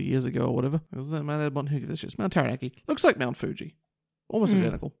 40 years ago or whatever. Was that Mount Edmund? Who gives a shit? Mount Taranaki. Looks like Mount Fuji. Almost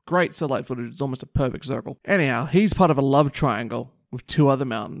identical. Great satellite footage. It's almost a perfect circle. Anyhow, he's part of a love triangle with two other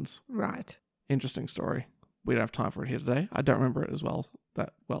mountains. Right. Interesting story. We don't have time for it here today. I don't remember it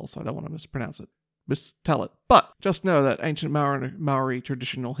that well, so I don't want to mispronounce it. Mistell it. But just know that ancient Maori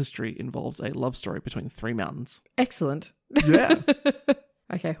traditional history involves a love story between three mountains. Excellent. Yeah.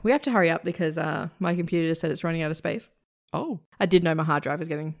 Okay, we have to hurry up because my computer just said it's running out of space. Oh. I did know my hard drive is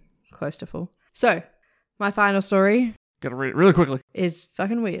getting close to full. So, my final story... Gotta read it really quickly. Is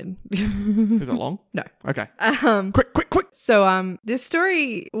fucking weird. Is it long? No. Okay. Quick. So, this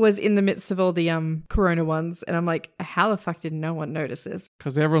story was in the midst of all the corona ones, and I'm like, how the fuck did no one notice this?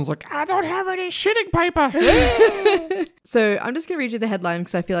 Because everyone's like, I don't have any shitting paper. So, I'm just going to read you the headline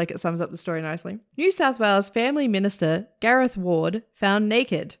because I feel like it sums up the story nicely. New South Wales Family Minister Gareth Ward found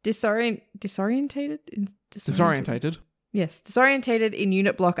naked, disorientated? Disorientated? Yes, disorientated in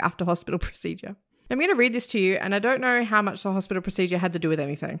unit block after hospital procedure. I'm going to read this to you, and I don't know how much the hospital procedure had to do with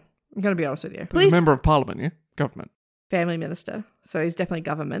anything. I'm going to be honest with you. He's a member of parliament, yeah? Government. Family minister, so he's definitely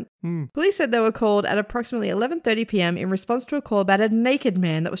government. Police said they were called at approximately 11:30 p.m. in response to a call about a naked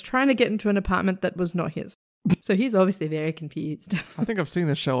man that was trying to get into an apartment that was not his. So he's obviously very confused. I think I've seen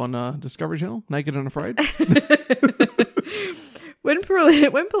this show on Discovery Channel, Naked and Afraid. When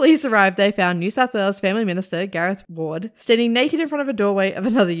police arrived, they found New South Wales Family Minister Gareth Ward standing naked in front of a doorway of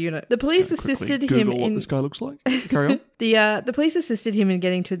another unit. The police assisted him in... what this guy looks like. Carry on. The police assisted him in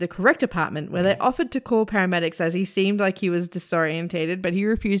getting to the correct apartment, where they offered to call paramedics as he seemed like he was disorientated, but he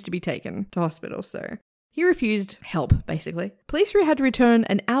refused to be taken to hospital. So he refused help, basically. Police had to return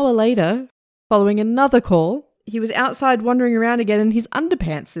an hour later, following another call. He was outside wandering around again in his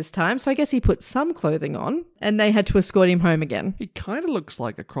underpants this time, so I guess he put some clothing on, and they had to escort him home again. He kind of looks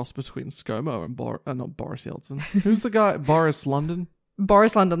like a cross between ScoMo and not Boris Yeltsin. Who's the guy? Boris London?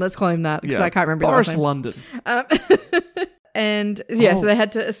 Boris London, let's call him that, because I can't remember Boris his last London. And yeah, so they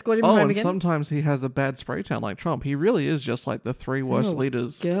had to escort him home again. Sometimes he has a bad spray tan like Trump. He really is just like the three worst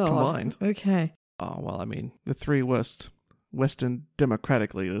leaders combined. Okay. Oh, well, I mean, the three worst Western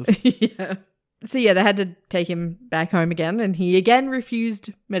Democratic leaders. Yeah. So yeah, they had to take him back home again, and he again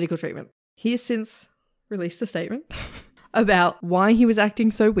refused medical treatment. He has since released a statement about why he was acting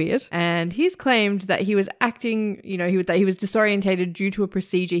so weird, and he's claimed that he was acting, that he was disorientated due to a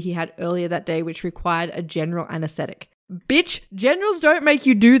procedure he had earlier that day, which required a general anesthetic. Bitch, generals don't make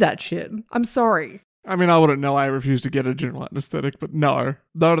you do that shit. I'm sorry. I mean, I wouldn't know. I refuse to get a general anesthetic, but no,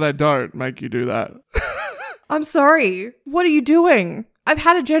 they don't make you do that. I'm sorry. What are you doing? I've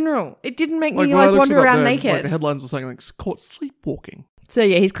had a general. It didn't make me wander around naked. Like the headlines are saying like caught sleepwalking. So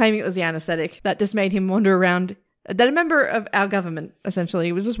yeah, he's claiming it was the anesthetic that just made him wander around. That a member of our government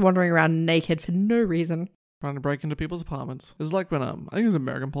essentially was just wandering around naked for no reason. Trying to break into people's apartments. It's like when I think it was an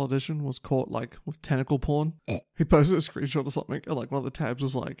American politician was caught like with tentacle porn. He posted a screenshot or something, and like one of the tabs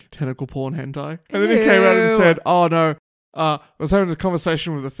was like tentacle porn hentai. And then he came out and said, "Oh no, I was having a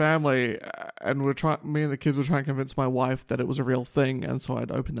conversation with the family, and me and the kids were trying to convince my wife that it was a real thing, and so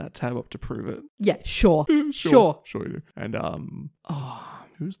I'd open that tab up to prove it." Yeah, sure. Sure you do. And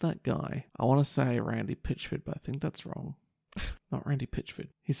who's that guy? I want to say Randy Pitchford, but I think that's wrong. Not Randy Pitchford.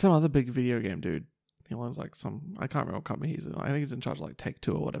 He's some other big video game dude. He owns like I can't remember what company he's in. I think he's in charge of like Take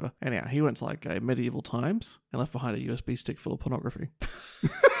Two or whatever. Anyhow, he went to like medieval times and left behind a USB stick full of pornography.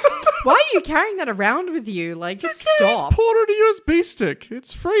 Why are you carrying that around with you? Like, just stop. Just port it a USB stick.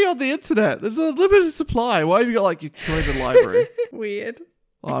 It's free on the internet. There's a limited supply. Why have you got like your curated library? Weird.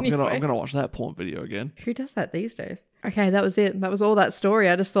 Oh, Anyway. I'm gonna watch that porn video again. Who does that these days? Okay, that was it. That was all that story.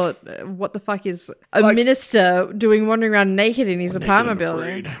 I just thought, what the fuck is a minister wandering around naked in his apartment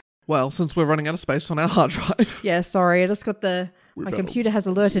building? Well, since we're running out of space on our hard drive. Yeah, sorry. I just got my computer has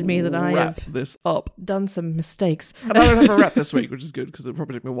alerted me that I wrap have this up. done some mistakes. And I don't have a wrap this week, which is good because it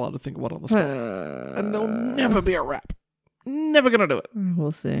probably took me a while to think of what on the spot. And there'll never be a wrap. Never gonna do it.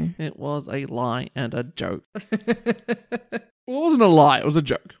 We'll see. It was a lie and a joke. Well, it wasn't a lie. It was a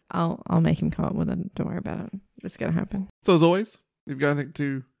joke. I'll make him come up with it. Don't worry about it. It's gonna happen. So as always, if you've got anything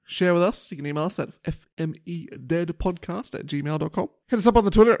to share with us, you can email us at fmedeadpodcast@gmail.com. Hit us up on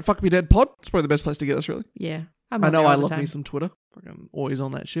the Twitter at fuckmedeadpod. It's probably the best place to get us, really. Yeah. I know I love me some Twitter. Fucking always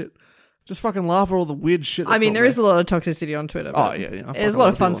on that shit. Just fucking laugh at all the weird shit. I mean, there is a lot of toxicity on Twitter. Oh, yeah. There's a lot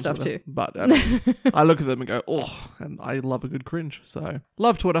of fun stuff too. But I mean, I look at them and go, oh, and I love a good cringe. So,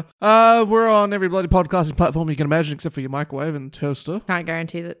 love Twitter. We're on every bloody podcasting platform you can imagine, except for your microwave and toaster. Can't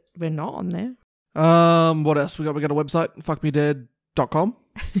guarantee that we're not on there. What else? We got a website, fuckmedead.com.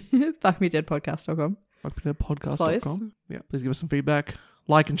 Fuckmedeadpodcast.com. Fuckmedeadpodcast.com. Yeah, please give us some feedback.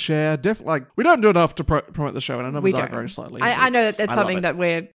 Like and share. Definitely, we don't do enough to promote the show, and our numbers are growing slightly. I know that that's something that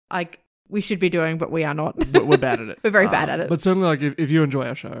we're we should be doing, but we are not. We're bad at it. We're very bad at it. But certainly, like if you enjoy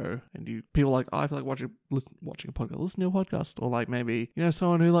our show and people like, I feel like watching a podcast, listen to a podcast, or like maybe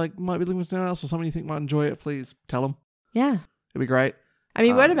someone who like might be looking for someone else or someone you think might enjoy it, please tell them. Yeah, it'd be great. I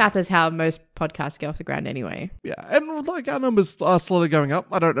mean, word of mouth is how most podcasts get off the ground anyway. Yeah, and like our numbers are slowly going up.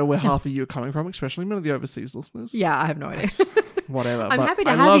 I don't know where half of you are coming from, especially many of the overseas listeners. Yeah, I have no idea. Whatever. I'm happy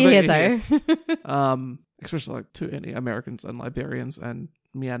to have you here, though. Especially like to any Americans and Liberians and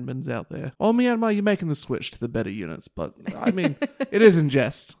Myanmars out there. Oh, Myanmar, you're making the switch to the better units, but I mean, it is in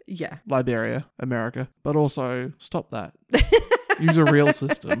jest. Yeah. Liberia, America, but also stop that. Use a real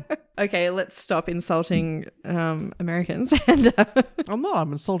system. Okay, let's stop insulting Americans. And I'm not.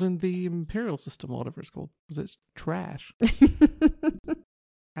 I'm insulting the imperial system or whatever it's called because it's trash.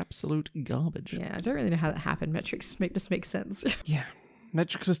 Absolute garbage. Yeah, I don't really know how that happened. Metrics just make sense. Yeah.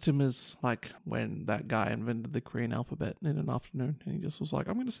 Metric system is like when that guy invented the Korean alphabet in an afternoon and he just was like,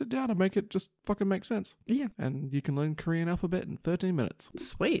 I'm going to sit down and make it just fucking make sense. Yeah. And you can learn Korean alphabet in 13 minutes.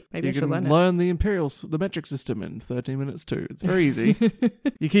 Sweet. Maybe I should learn the metric system in 13 minutes too. It's very easy.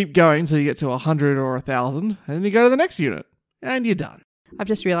 You keep going till you get to 100 or 1,000 and then you go to the next unit and you're done. I've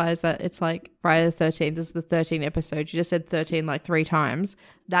just realised that it's like Friday the 13th. This is the 13th episode. You just said 13 like 3 times.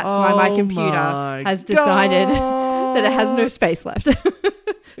 That's why my computer has decided that it has no space left.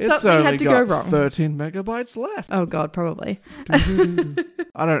 It's Something only had to got go wrong. 13 megabytes left. Oh God, probably.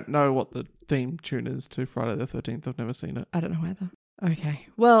 I don't know what the theme tune is to Friday the 13th. I've never seen it. I don't know either. Okay.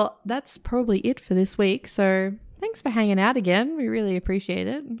 Well, that's probably it for this week. So thanks for hanging out again. We really appreciate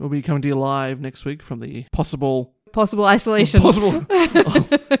it. We'll be coming to you live next week from the possible isolation.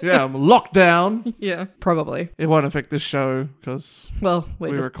 Lockdown. Yeah, probably. It won't affect this show because we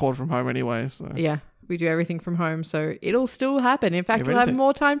just record from home anyway. So yeah, we do everything from home, so it'll still happen. In fact, we'll have anything.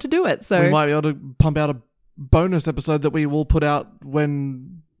 more time to do it. So we might be able to pump out a bonus episode that we will put out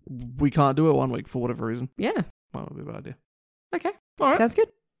when we can't do it one week for whatever reason. Yeah, Might not be a bad idea. Okay. All right. Sounds good.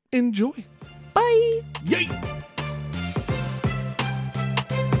 Enjoy. Bye. Yay.